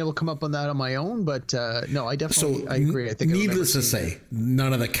I would have been able to come up on that on my own, but no, I definitely I agree. I think needless to say,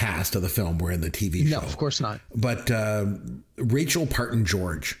 none of the cast of the film were in the TV show. No, of course not. But Rachel Parton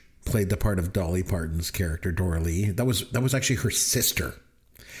George played the part of Dolly Parton's character, Dora Lee. That was actually her sister.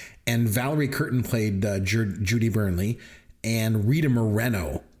 And Valerie Curtin played Judy Burnley, and Rita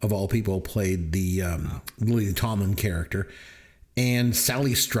Moreno, of all people, played the Lily Tomlin character. And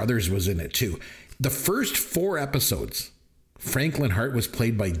Sally Struthers was in it too. The first 4 episodes, Franklin Hart was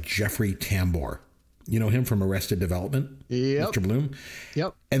played by Jeffrey Tambor. You know him from Arrested Development? Yep. Mr. Bloom?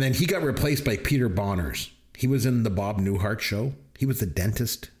 Yep. And then he got replaced by Peter Bonners. He was in the Bob Newhart show. He was the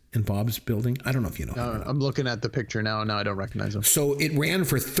dentist in Bob's Building. I don't know if you know him. I'm looking at the picture now. No, I don't recognize him. So it ran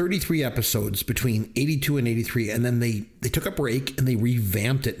for 33 episodes between 82 and 83. And then they took a break and they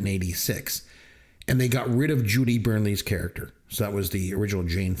revamped it in 86. And they got rid of Judy Burnley's character. So that was the original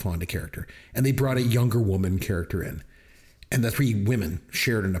Jane Fonda character. And they brought a younger woman character in. And the 3 women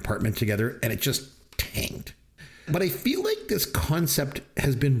shared an apartment together, and it just tanked. But I feel like this concept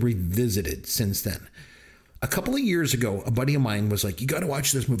has been revisited since then. A couple of years ago, a buddy of mine was like, you got to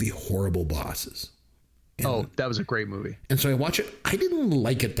watch this movie, Horrible Bosses. And, that was a great movie. And so I watched it. I didn't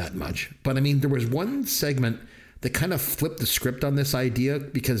like it that much. But I mean, there was one segment that kind of flipped the script on this idea,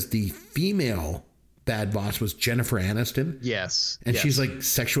 because the female bad boss was Jennifer Aniston. Yes. And she's like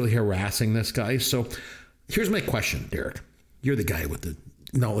sexually harassing this guy. So here's my question, Derek. You're the guy with the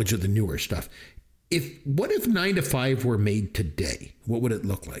knowledge of the newer stuff. What if 9 to 5 were made today? What would it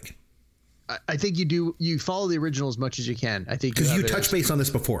look like? I think you follow the original as much as you can. I think because you touched base on this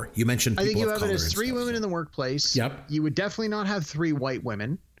before. You mentioned people I think you of have it color as 3 women in the workplace. Yep. You would definitely not have 3 white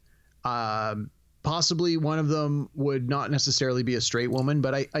women. Possibly one of them would not necessarily be a straight woman,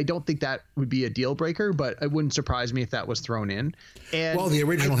 but I don't think that would be a deal breaker, but it wouldn't surprise me if that was thrown in. And well, the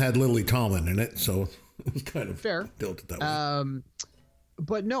original had Lily Tomlin in it, so it was kind of fair. Built it that way.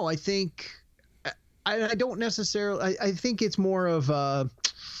 But no, I think I don't necessarily. I think it's more of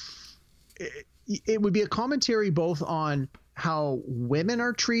it would be a commentary both on how women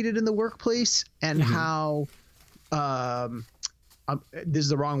are treated in the workplace and how this is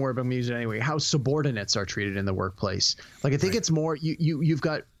the wrong word, but I'm using it anyway. How subordinates are treated in the workplace. Like, I think it's more you've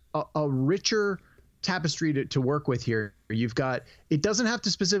got a richer tapestry to work with here. You've got, it doesn't have to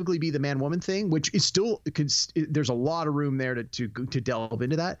specifically be the man-woman thing, which is still, there's a lot of room there to delve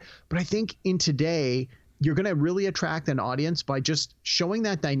into that. But I think in today, you're going to really attract an audience by just showing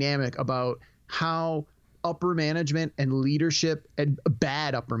that dynamic about how upper management and leadership, and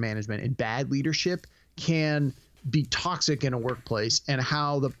bad upper management and bad leadership can be toxic in a workplace, and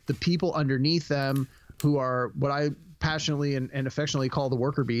how the people underneath them, who are what I passionately and affectionately call the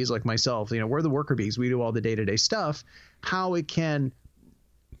worker bees, like myself, we're the worker bees, we do all the day-to-day stuff, how it can,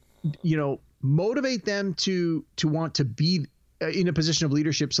 motivate them to want to be in a position of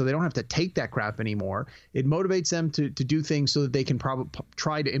leadership so they don't have to take that crap anymore. It motivates them to do things so that they can probably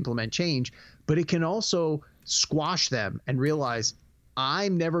try to implement change, but it can also squash them and realize,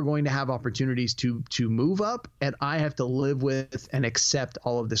 I'm never going to have opportunities to move up, and I have to live with and accept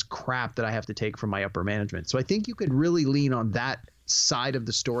all of this crap that I have to take from my upper management. So I think you could really lean on that side of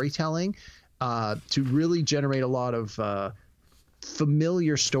the storytelling to really generate a lot of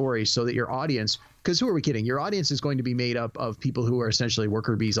familiar stories, so that your audience, because who are we kidding? Your audience is going to be made up of people who are essentially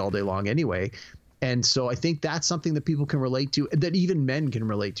worker bees all day long anyway. And so I think that's something that people can relate to, that even men can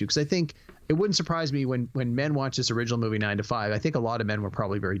relate to. Because I think it wouldn't surprise me when men watch this original movie 9 to 5. I think a lot of men were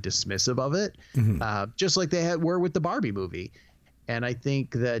probably very dismissive of it, just like they were with the Barbie movie. And I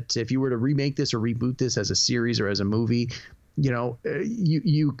think that if you were to remake this or reboot this as a series or as a movie,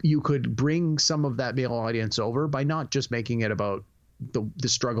 you could bring some of that male audience over by not just making it about the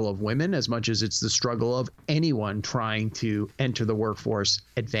struggle of women as much as it's the struggle of anyone trying to enter the workforce,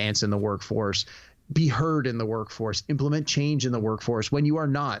 advance in the workforce, be heard in the workforce, implement change in the workforce when you are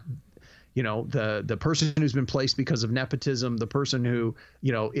not, the person who's been placed because of nepotism, the person who,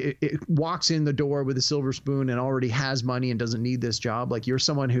 it walks in the door with a silver spoon and already has money and doesn't need this job. Like, you're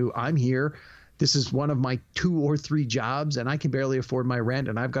someone who, I'm here. this is one of my 2 or 3 jobs and I can barely afford my rent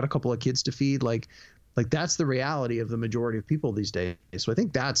and I've got a couple of kids to feed. Like that's the reality of the majority of people these days. So I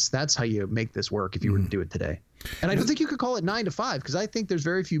think that's how you make this work if you were to do it today. And I don't think you could call it 9 to 5 because I think there's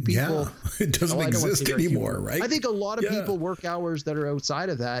very few people. Yeah, it doesn't exist anymore, right? I think a lot of people work hours that are outside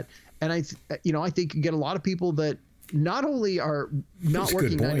of that. And I think you get a lot of people that not only are not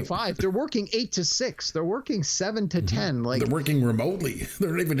working 9 to 5, they're working 8 to 6. They're working 7 to 10. Like they're working remotely.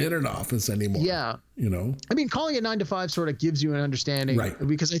 They're not even in an office anymore. Yeah. You know, I mean, calling it 9 to 5 sort of gives you an understanding, right?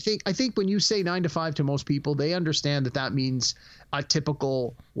 Because I think when you say 9 to 5 to most people, they understand that means a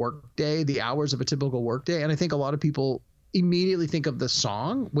typical work day, the hours of a typical work day. And I think a lot of people immediately think of the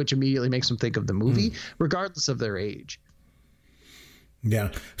song, which immediately makes them think of the movie, regardless of their age.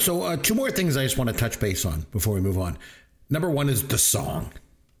 Yeah. So 2 more things I just want to touch base on before we move on. Number 1 is the song.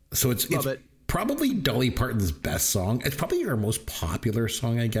 So it's probably Dolly Parton's best song. It's probably her most popular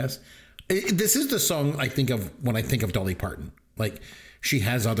song, I guess. This is the song I think of when I think of Dolly Parton. Like, she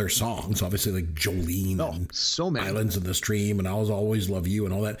has other songs, obviously, like Jolene and so many. Islands in the Stream and I'll Always Love You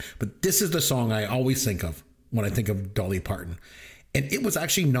and all that. But this is the song I always think of when I think of Dolly Parton. And it was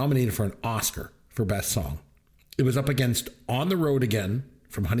actually nominated for an Oscar for Best Song. It was up against On the Road Again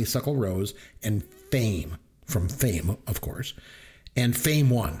from Honeysuckle Rose and Fame from Fame, of course. And Fame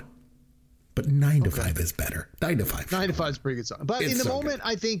won. But 9 to 5 is better. 9 to 5. 9 to 5 is a pretty good song. But in the moment,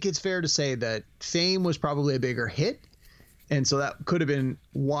 I think it's fair to say that Fame was probably a bigger hit. And so that could have been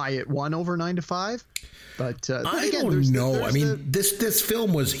why it won over 9 to 5. But I don't know. I mean, this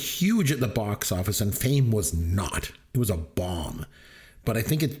film was huge at the box office and Fame was not. It was a bomb. But I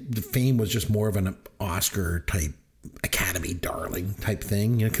think the Fame was just more of an Oscar type, Academy darling type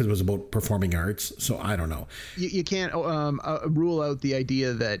thing, because it was about performing arts. So I don't know. You can't rule out the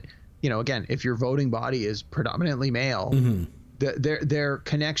idea that, again, if your voting body is predominantly male, their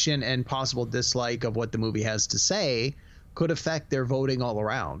connection and possible dislike of what the movie has to say could affect their voting all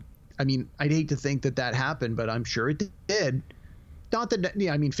around. I mean, I'd hate to think that happened, but I'm sure it did. Not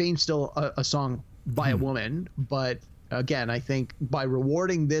that, Fame's still a song by a woman, but again, I think by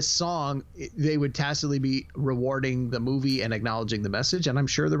rewarding this song, they would tacitly be rewarding the movie and acknowledging the message. And I'm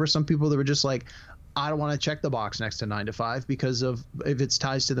sure there were some people that were just like, I don't want to check the box next to 9 to 5 because of if it's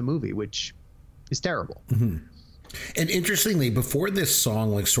ties to the movie, which is terrible. Mm-hmm. And interestingly, before this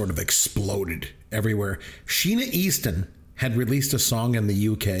song sort of exploded everywhere, Sheena Easton had released a song in the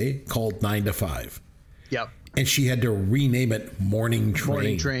UK called 9 to 5. Yep. And she had to rename it Morning Train.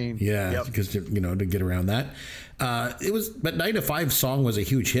 Morning Train. Yeah, because, to get around that. But 9 to 5 song was a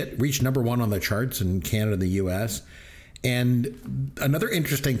huge hit, reached number 1 on the charts in Canada and the US. And another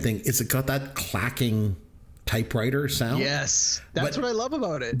interesting thing is it got that clacking typewriter sound. Yes, that's what I love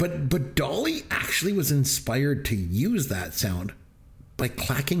about it. But Dolly actually was inspired to use that sound by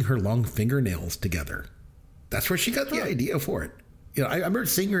clacking her long fingernails together. That's where she got the idea for it. I remember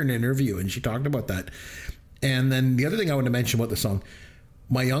seeing her in an interview and she talked about that. And then the other thing I want to mention about the song,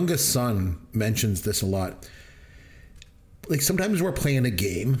 my youngest son mentions this a lot. Like, sometimes we're playing a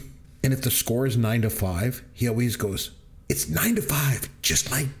game, and if the score is 9 to 5, he always goes, "It's 9 to 5, just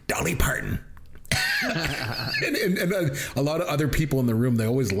like Dolly Parton." and a lot of other people in the room, they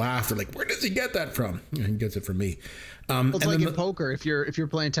always laugh. They're like, "Where does he get that from?" And he gets it from me. It's like in poker. If you're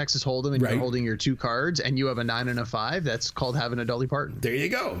playing Texas Hold'em and you're holding your 2 cards and you have a 9 and a 5, that's called having a Dolly Parton. There you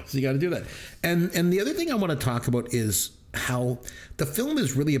go. So you got to do that. And the other thing I want to talk about is how the film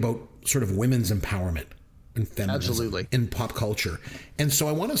is really about sort of women's empowerment and feminism in pop culture. And so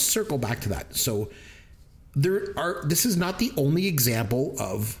I want to circle back to that. So this is not the only example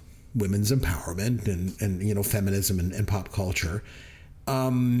of women's empowerment and feminism and pop culture.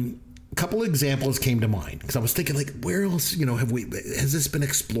 A couple of examples came to mind because I was thinking, where else, has this been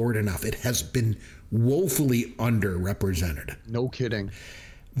explored enough? It has been woefully underrepresented. No kidding.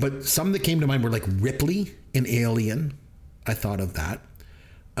 But some that came to mind were like Ripley in Alien. I thought of that.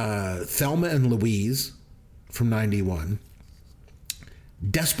 Thelma and Louise from 91.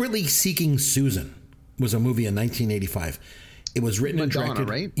 Desperately Seeking Susan was a movie in 1985. It was written and directed,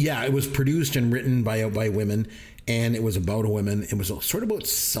 right? Yeah, it was produced and written by women, and it was about a woman. It was sort of about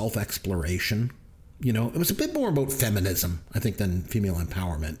self-exploration. It was a bit more about feminism, I think, than female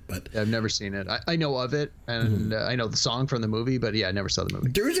empowerment. But I've never seen it. I know of it, and I know the song from the movie, but I never saw the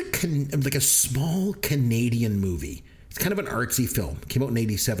movie. There is a small Canadian movie. It's kind of an artsy film. It came out in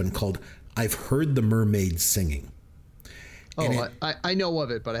 87 called I've Heard the Mermaids Singing. I know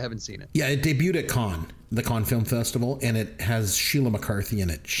of it, but I haven't seen it. Yeah, it debuted at the Cannes Film Festival, and it has Sheila McCarthy in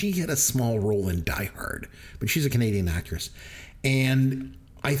it. She had a small role in Die Hard, but she's a Canadian actress. And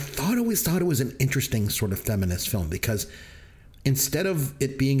I always thought it was an interesting sort of feminist film because instead of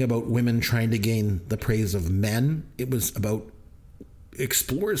it being about women trying to gain the praise of men, it was about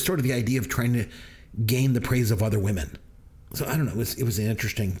explore sort of the idea of trying to gain the praise of other women. So I don't know, it was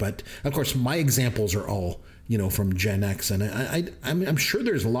interesting. But of course, my examples are all, from Gen X, and I'm sure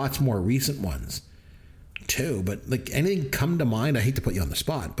there's lots more recent ones too. But like, anything come to mind? I hate to put you on the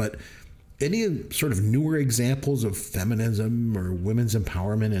spot, but any sort of newer examples of feminism or women's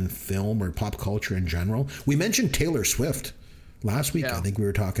empowerment in film or pop culture in general? We mentioned Taylor Swift last week. Yeah. I think we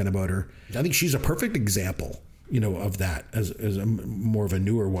were talking about her. I think she's a perfect example, of that as a more of a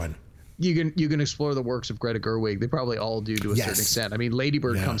newer one. You can explore the works of Greta Gerwig. They probably all do to a certain extent. I mean, Lady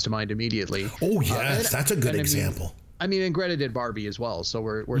Bird comes to mind immediately. Oh yes, that's a good example. I mean, and Greta did Barbie as well, so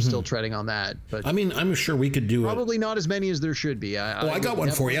we're still treading on that. But I mean, I'm sure we could do probably not as many as there should be. I got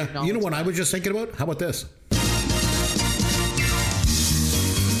one for you. You know what I was just thinking about? How about this?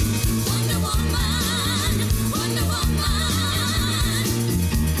 Wonder Woman, Wonder Woman.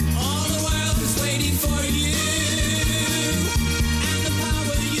 All the world is waiting for you and the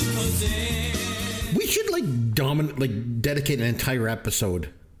power you possess. We should dedicate an entire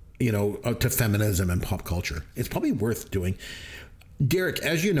episode, to feminism and pop culture. It's probably worth doing. Derek,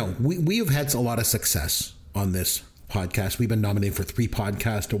 as you know, we have had a lot of success on this podcast. We've been nominated for 3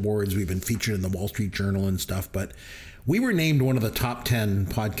 podcast awards. We've been featured in the Wall Street Journal and stuff, but we were named one of the top 10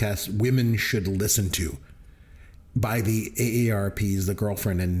 podcasts women should listen to by the AARP's The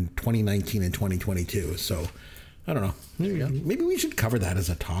Girlfriend in 2019 and 2022. So I don't know. Maybe we should cover that as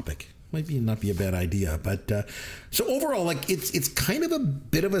a topic. Might not be a bad idea, but so overall, it's kind of a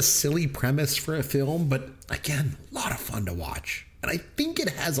bit of a silly premise for a film, but again, a lot of fun to watch, and I think it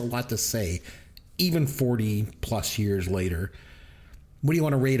has a lot to say, even 40 plus years later. What do you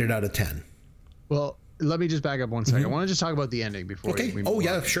want to rate it out of 10? Well, let me just back up one second. I want to just talk about the ending before. Okay. We move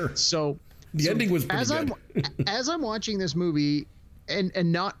on. Sure. So the ending was pretty good. As I'm watching this movie and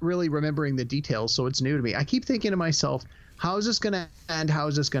not really remembering the details, so it's new to me. I keep thinking to myself, how is this going to end? How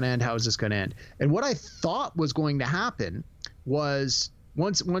is this going to end? How is this going to end? And what I thought was going to happen was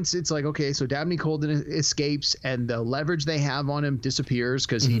once it's like, okay, so Dabney Coleman escapes and the leverage they have on him disappears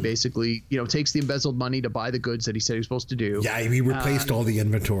because he basically, takes the embezzled money to buy the goods that he said he was supposed to do. Yeah, he replaced all the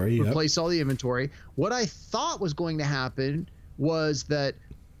inventory. Replaced all the inventory. What I thought was going to happen was that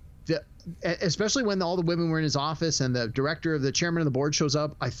especially when all the women were in his office and the chairman of the board shows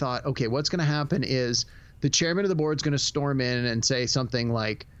up, I thought, okay, what's going to happen is the chairman of the board is going to storm in and say something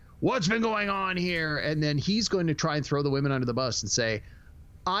like, what's been going on here? And then he's going to try and throw the women under the bus and say,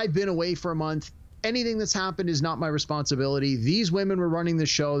 I've been away for a month. Anything that's happened is not my responsibility. These women were running the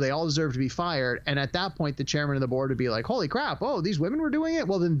show. They all deserve to be fired. And at that point, the chairman of the board would be like, holy crap. Oh, these women were doing it?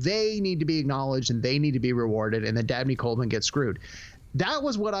 Well, then they need to be acknowledged and they need to be rewarded. And then Dabney Coleman gets screwed. That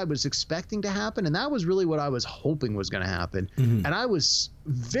was what I was expecting to happen, and that was really what I was hoping was going to happen. And I was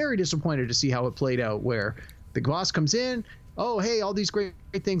very disappointed to see how it played out, where the boss comes in, oh, hey, all these great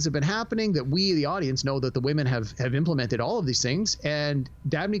things have been happening that we, the audience, know that the women have implemented all of these things, and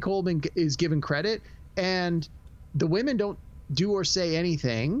Dabney Coleman is given credit, and the women don't do or say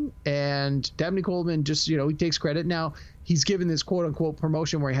anything, and Dabney Coleman just, he takes credit. Now, he's given this quote-unquote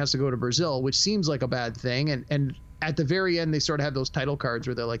promotion where he has to go to Brazil, which seems like a bad thing, and at the very end, they sort of have those title cards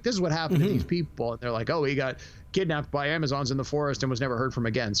where they're like, this is what happened to these people. And they're like, oh, he got kidnapped by Amazons in the forest and was never heard from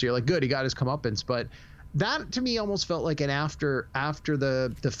again. So you're like, good, he got his comeuppance. But that to me almost felt like an after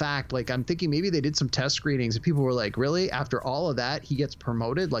the fact. Like, I'm thinking maybe they did some test screenings and people were like, really? After all of that, he gets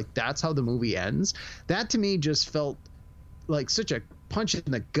promoted? Like, that's how the movie ends? That to me just felt like such a punch in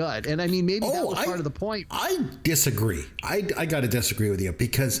the gut. And I mean, maybe that was part of the point. I disagree. I got to disagree with you,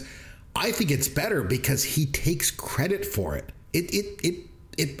 because I think it's better because he takes credit for it.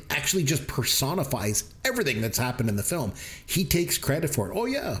 It actually just personifies everything that's happened in the film. He takes credit for it. Oh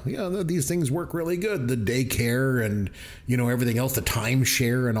yeah, these things work really good. The daycare and everything else, the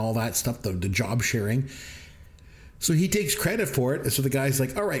timeshare and all that stuff, the job sharing. So he takes credit for it. So the guy's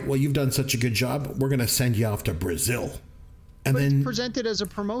like, all right, well, you've done such a good job. We're going to send you off to Brazil. And but then it's presented as a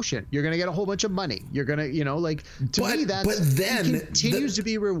promotion. You're going to get a whole bunch of money. You're going to, me, that continues to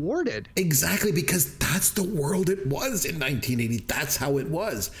be rewarded. Exactly, because that's the world it was in 1980. That's how it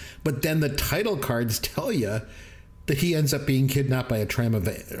was. But then the title cards tell you that he ends up being kidnapped by a tram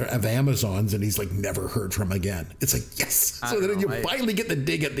of Amazons, and he's like never heard from again. It's like, yes. So then you finally get the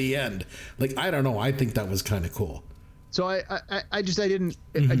dig at the end. Like, I don't know. I think that was kind of cool. So it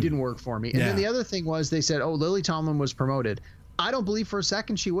didn't work for me. And then the other thing was, they said, oh, Lily Tomlin was promoted. I don't believe for a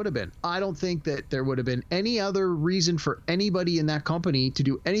second she would have been. I don't think that there would have been any other reason for anybody in that company to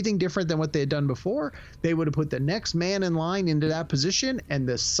do anything different than what they had done before. They would have put the next man in line into that position, and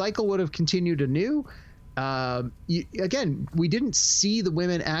the cycle would have continued anew. Again, we didn't see the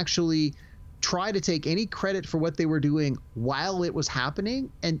women actually try to take any credit for what they were doing while it was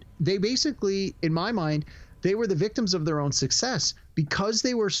happening. And they basically, in my mind, they were the victims of their own success because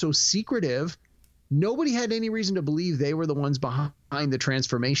they were so secretive. Nobody had any reason to believe they were the ones behind the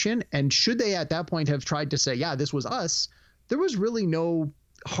transformation. And should they at that point have tried to say, yeah, this was us, there was really no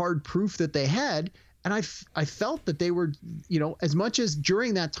hard proof that they had. And I felt that they were, as much as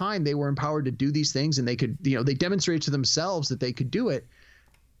during that time they were empowered to do these things and they could, they demonstrated to themselves that they could do it.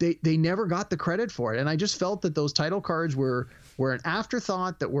 They never got the credit for it. And I just felt that those title cards were an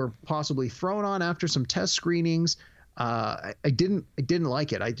afterthought that were possibly thrown on after some test screenings. I didn't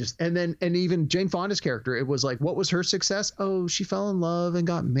like it. And even Jane Fonda's character, it was like, what was her success? Oh, she fell in love and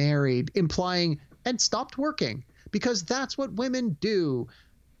got married, implying and stopped working because that's what women do.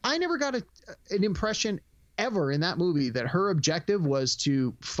 I never got an impression ever in that movie that her objective was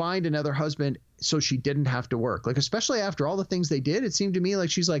to find another husband so she didn't have to work. Like, especially after all the things they did, it seemed to me like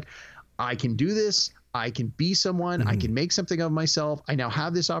she's like, I can do this. I can be someone. I can make something of myself. I now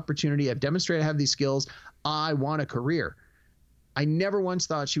have this opportunity. I've demonstrated I have these skills. I want a career. I never once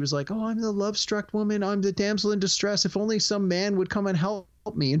thought she was like, oh, I'm the love-struck woman. I'm the damsel in distress. If only some man would come and help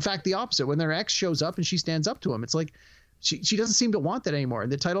me. In fact, the opposite. When their ex shows up and she stands up to him, it's like, she doesn't seem to want that anymore.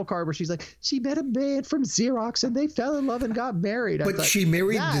 And the title card where she's like, she met a man from Xerox and they fell in love and got married. But she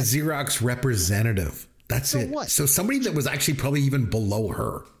married the Xerox representative. That's it. What? So somebody that was actually probably even below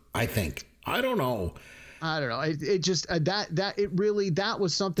her, I think. I don't know. It just that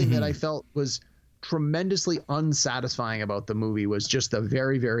was something that I felt was tremendously unsatisfying about the movie, was just the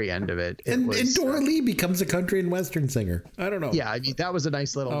very, very end of it. And Dora Lee becomes a country and western singer. I don't know. Yeah, I mean, that was a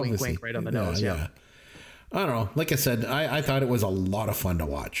nice little wink right on the nose. Yeah. I don't know. Like I said, I thought it was a lot of fun to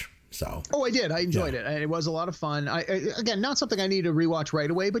watch. So. Oh, I did. I enjoyed it. It was a lot of fun. Again, not something I need to rewatch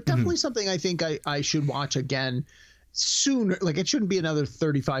right away, but definitely something I think I should watch again sooner. Like, it shouldn't be another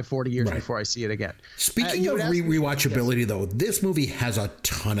 35, 40 years before I see it again. Speaking of rewatchability, though, this movie has a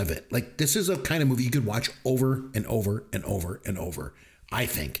ton of it. Like, this is a kind of movie you could watch over and over and over and over, I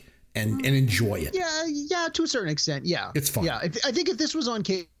think, and enjoy it. Yeah, to a certain extent. Yeah. It's fun. Yeah. I think if this was on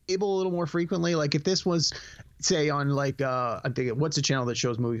cable a little more frequently, like if this was, say, on like I'm thinking, what's the channel that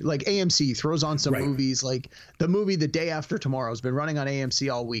shows movies? Like AMC throws on some movies, like the movie The Day After Tomorrow has been running on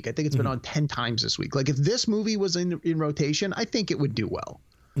AMC all week. I think it's been on 10 times this week. Like, if this movie was in rotation, I think it would do well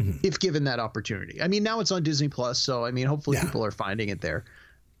if given that opportunity. I mean, now it's on Disney Plus, so I mean, hopefully people are finding it there.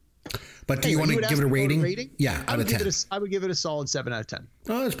 But do you want to give it a rating? Yeah, I would give it a solid 7 out of 10.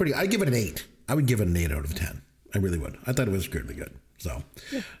 Oh, that's pretty. I'd give it an 8. I would give it an 8 out of 10. I really would. I thought it was really good. So,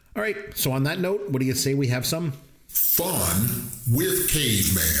 all right. So on that note, what do you say we have some fun with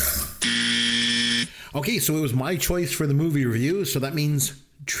Caveman? Okay, so it was my choice for the movie review. So that means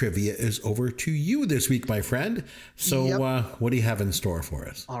trivia is over to you this week, my friend. So what do you have in store for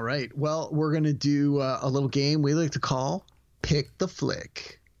us? All right. Well, we're going to do a little game we like to call Pick the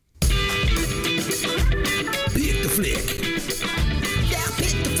Flick. Pick the flick. Yeah,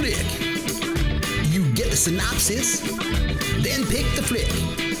 pick the flick. You get the synopsis, then pick the flick.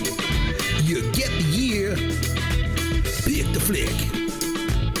 You get the year, pick the flick.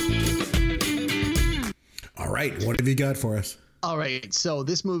 All right, what have you got for us? All right, so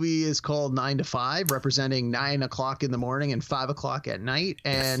this movie is called 9 to 5, representing 9 o'clock in the morning and 5 o'clock at night.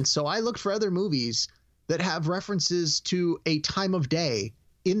 And so I looked for other movies that have references to a time of day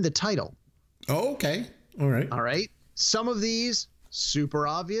in the title. Oh, okay. All right. Some of these, super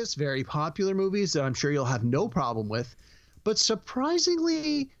obvious, very popular movies that I'm sure you'll have no problem with. But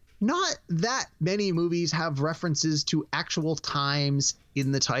surprisingly, not that many movies have references to actual times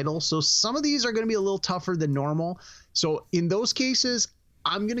in the title. So some of these are going to be a little tougher than normal. So in those cases,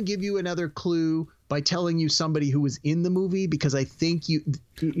 I'm going to give you another clue by telling you somebody who was in the movie, because I think you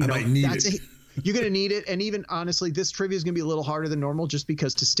might need it. You're going to need it. And even honestly, this trivia is going to be a little harder than normal just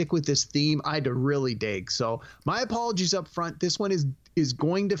because to stick with this theme, I had to really dig. So my apologies up front. This one is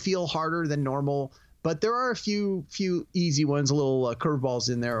going to feel harder than normal, but there are a few easy ones, a little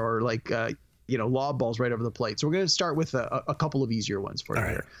curveballs in there, or like, lob balls right over the plate. So we're going to start with a couple of easier ones for you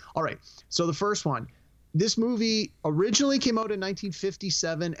here. All right. So the first one. This movie originally came out in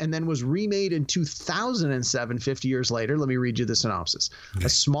 1957 and then was remade in 2007, 50 years later. Let me read you the synopsis. Okay. A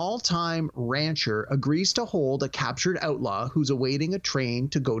small-time rancher agrees to hold a captured outlaw who's awaiting a train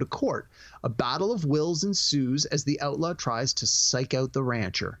to go to court. A battle of wills ensues as the outlaw tries to psych out the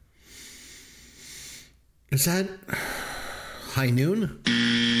rancher. Is that High Noon?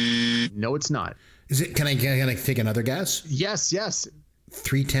 No, it's not. Is it? Can I take another guess? Yes.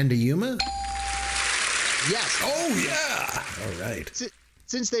 3:10 to Yuma? Yes. Oh, yeah. All right. It's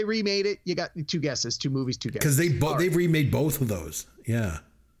since they remade it, you got 2 guesses, 2 movies, 2 guesses. Because they've remade both of those. Yeah.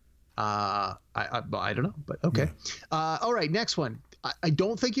 I don't know, but okay. All right, next one. I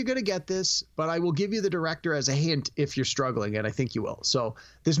don't think you're going to get this, but I will give you the director as a hint if you're struggling, and I think you will. So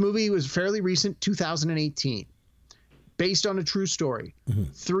this movie was fairly recent, 2018, based on a true story.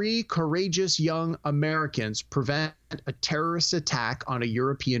 3 courageous young Americans prevent a terrorist attack on a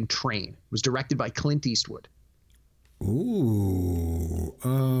European train. It was directed by Clint Eastwood. Ooh.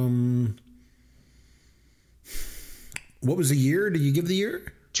 What was the year? Did you give the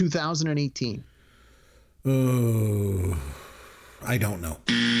year? 2018. Oh, I don't know.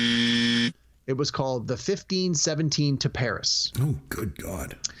 It was called The 1517 to Paris. Oh, good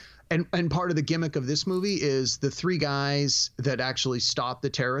God. And part of the gimmick of this movie is the 3 guys that actually stopped the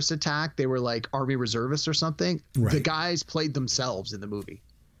terrorist attack. They were like Army reservists or something. Right. The guys played themselves in the movie.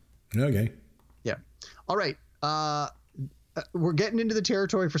 Okay. Yeah. All right. We're getting into the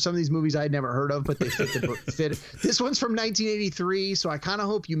territory for some of these movies I'd never heard of, but they fit. This one's from 1983, so I kind of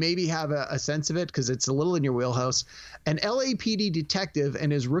hope you maybe have a sense of it because it's a little in your wheelhouse. An LAPD detective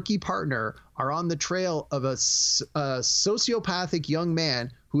and his rookie partner are on the trail of a sociopathic young man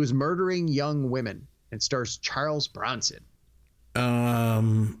who is murdering young women. It stars Charles Bronson.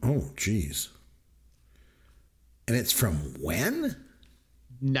 Oh, geez. And it's from when?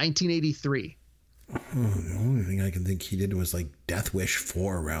 1983. Oh, the only thing I can think he did was like Death Wish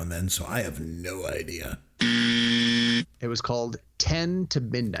 4 around then, so I have no idea. It was called 10 to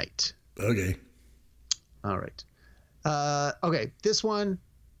Midnight. Okay. All right. Okay, this one,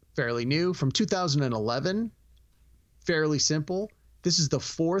 fairly new, from 2011. Fairly simple. This is the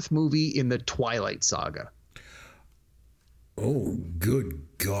 4th movie in the Twilight Saga. Oh, good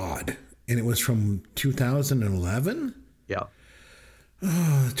God. And it was from 2011? Yeah.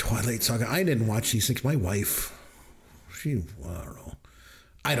 Oh, Twilight Saga. I didn't watch these things. My wife,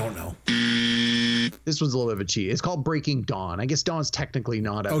 I don't know. This was a little bit of a cheat. It's called Breaking Dawn. I guess Dawn's technically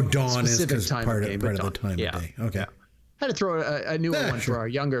not a Dawn specific is time part of of day, the time of day. Okay. Yeah. Had to throw a newer one sure. for our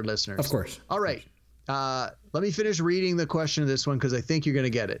younger listeners. Of course. All right. Let me finish reading the question of this one because I think you're going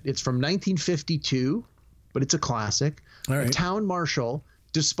to get it. It's from 1952, but it's a classic. All right. A town marshal,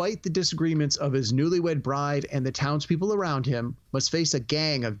 despite the disagreements of his newlywed bride and the townspeople around him, must face a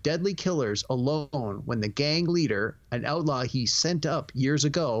gang of deadly killers alone when the gang leader, an outlaw he sent up years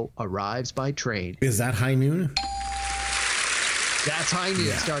ago, arrives by train. Is that High Noon? That's High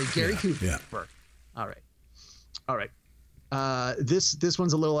Noon, starring Gary Cooper. Yeah. All right. This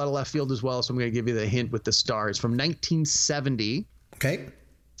one's a little out of left field as well, so I'm going to give you the hint with the stars. From 1970. Okay.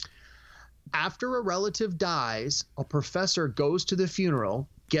 After a relative dies, a professor goes to the funeral,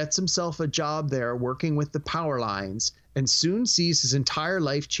 gets himself a job there working with the power lines, and soon sees his entire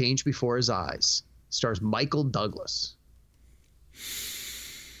life change before his eyes. Stars Michael Douglas.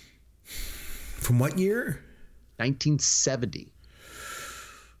 From what year? 1970.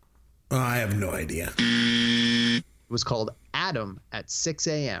 I have no idea. It was called Adam at 6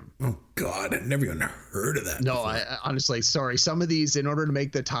 a.m. Oh, God. I've never even heard of that. No, I honestly, sorry. Some of these, in order to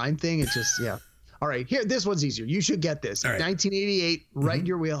make the time thing, it's just, yeah. All right, here, this one's easier. You should get this. All right. 1988, right in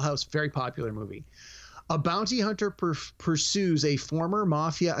your wheelhouse, very popular movie. A bounty hunter pursues a former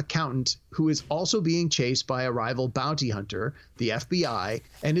mafia accountant who is also being chased by a rival bounty hunter, the FBI,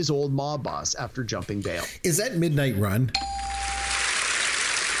 and his old mob boss after jumping bail. Is that Midnight Run?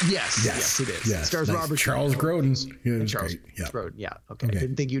 Yes, it is. Yes, It stars nice. Robert Charles Grodin. Yeah, And that's Charles great. Yeah. Grodin. Yeah. Okay. I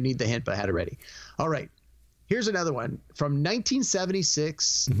didn't think you need the hint, but I had it ready. All right. Here's another one from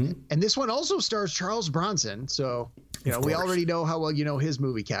 1976, and this one also stars Charles Bronson. So we already know how well you know his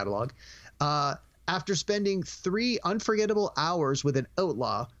movie catalog. After spending 3 unforgettable hours with an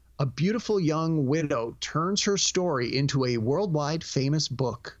outlaw, a beautiful young widow turns her story into a worldwide famous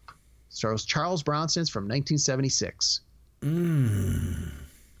book. Stars Charles Bronson from 1976.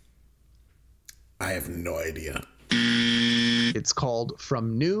 I have no idea. It's called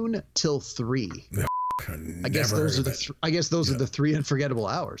From Noon Till 3. I guess those are the 3 unforgettable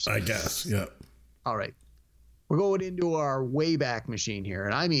hours. I guess. Yeah. All right. We're going into our way back machine here,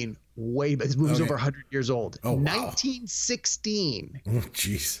 and I mean way back. This movie's over 100 years old. Oh, wow. 1916. Oh,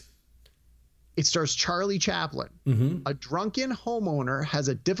 jeez. It stars Charlie Chaplin. A drunken homeowner has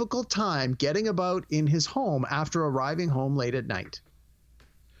a difficult time getting about in his home after arriving home late at night.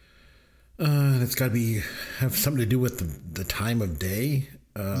 It's got to have something to do with the time of day.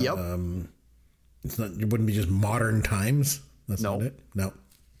 Yep. It wouldn't be just modern times. That's not it. No.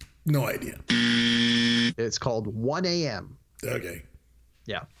 No idea. It's called 1 a.m. Okay.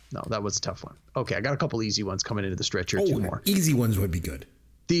 Yeah. No, that was a tough one. Okay, I got a couple easy ones coming into the stretch here. 2 more. Easy ones would be good.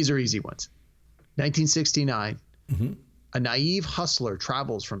 These are easy ones. 1969. A naive hustler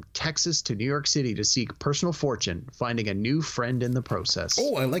travels from Texas to New York City to seek personal fortune, finding a new friend in the process.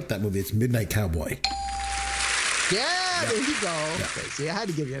 Oh, I like that movie. It's Midnight Cowboy. Yeah, there you go. Yeah. Okay, see, I had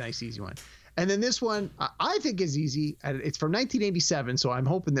to give you a nice, easy one. And then this one, I think is easy. It's from 1987, so I'm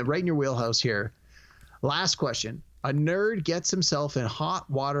hoping that right in your wheelhouse here. Last question. A nerd gets himself in hot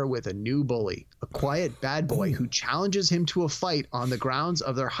water with a new bully, a quiet bad boy who challenges him to a fight on the grounds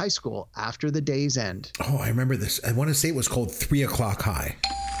of their high school after the day's end. Oh, I remember this. I want to say it was called 3 O'Clock High.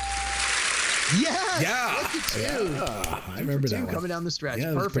 Yes, yeah. I remember that one. Coming down the stretch.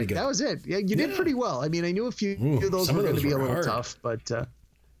 Yeah, perfect. That was it. Yeah, you did pretty well. I mean, I knew a few of those were going to be a little hard. Tough, but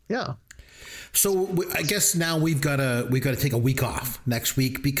yeah. So I guess now we've got to take a week off next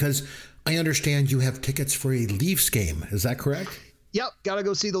week because I understand you have tickets for a Leafs game. Is that correct? Yep. Got to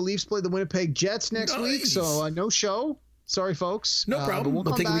go see the Leafs play the Winnipeg Jets next week. So no show. Sorry, folks. No problem. We'll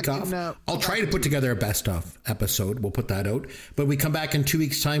take a week off. I'll try to put together a best of episode. We'll put that out. But we come back in 2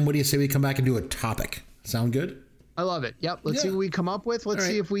 weeks' time. What do you say we come back and do a topic? Sound good? I love it. Yep. Let's see what we come up with. Let's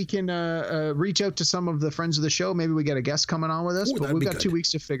see if we can reach out to some of the friends of the show. Maybe we get a guest coming on with us. But we've got 2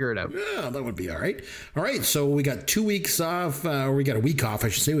 weeks to figure it out. Yeah, that would be all right. All right. So we got 2 weeks off, or we got a week off, I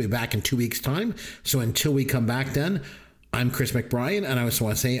should say. We'll be back in 2 weeks' time. So until we come back then, I'm Chris McBrien, and I just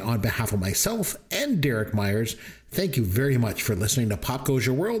want to say on behalf of myself and Derek Myers, thank you very much for listening to Pop Goes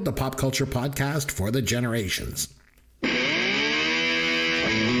Your World, the pop culture podcast for the generations.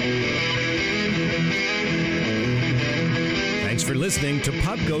 Thanks for listening to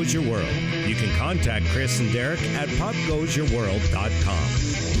Pop Goes Your World. You can contact Chris and Derek at popgoesyourworld.com.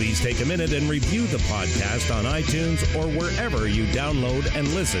 Please take a minute and review the podcast on iTunes or wherever you download and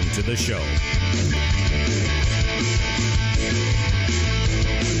listen to the show.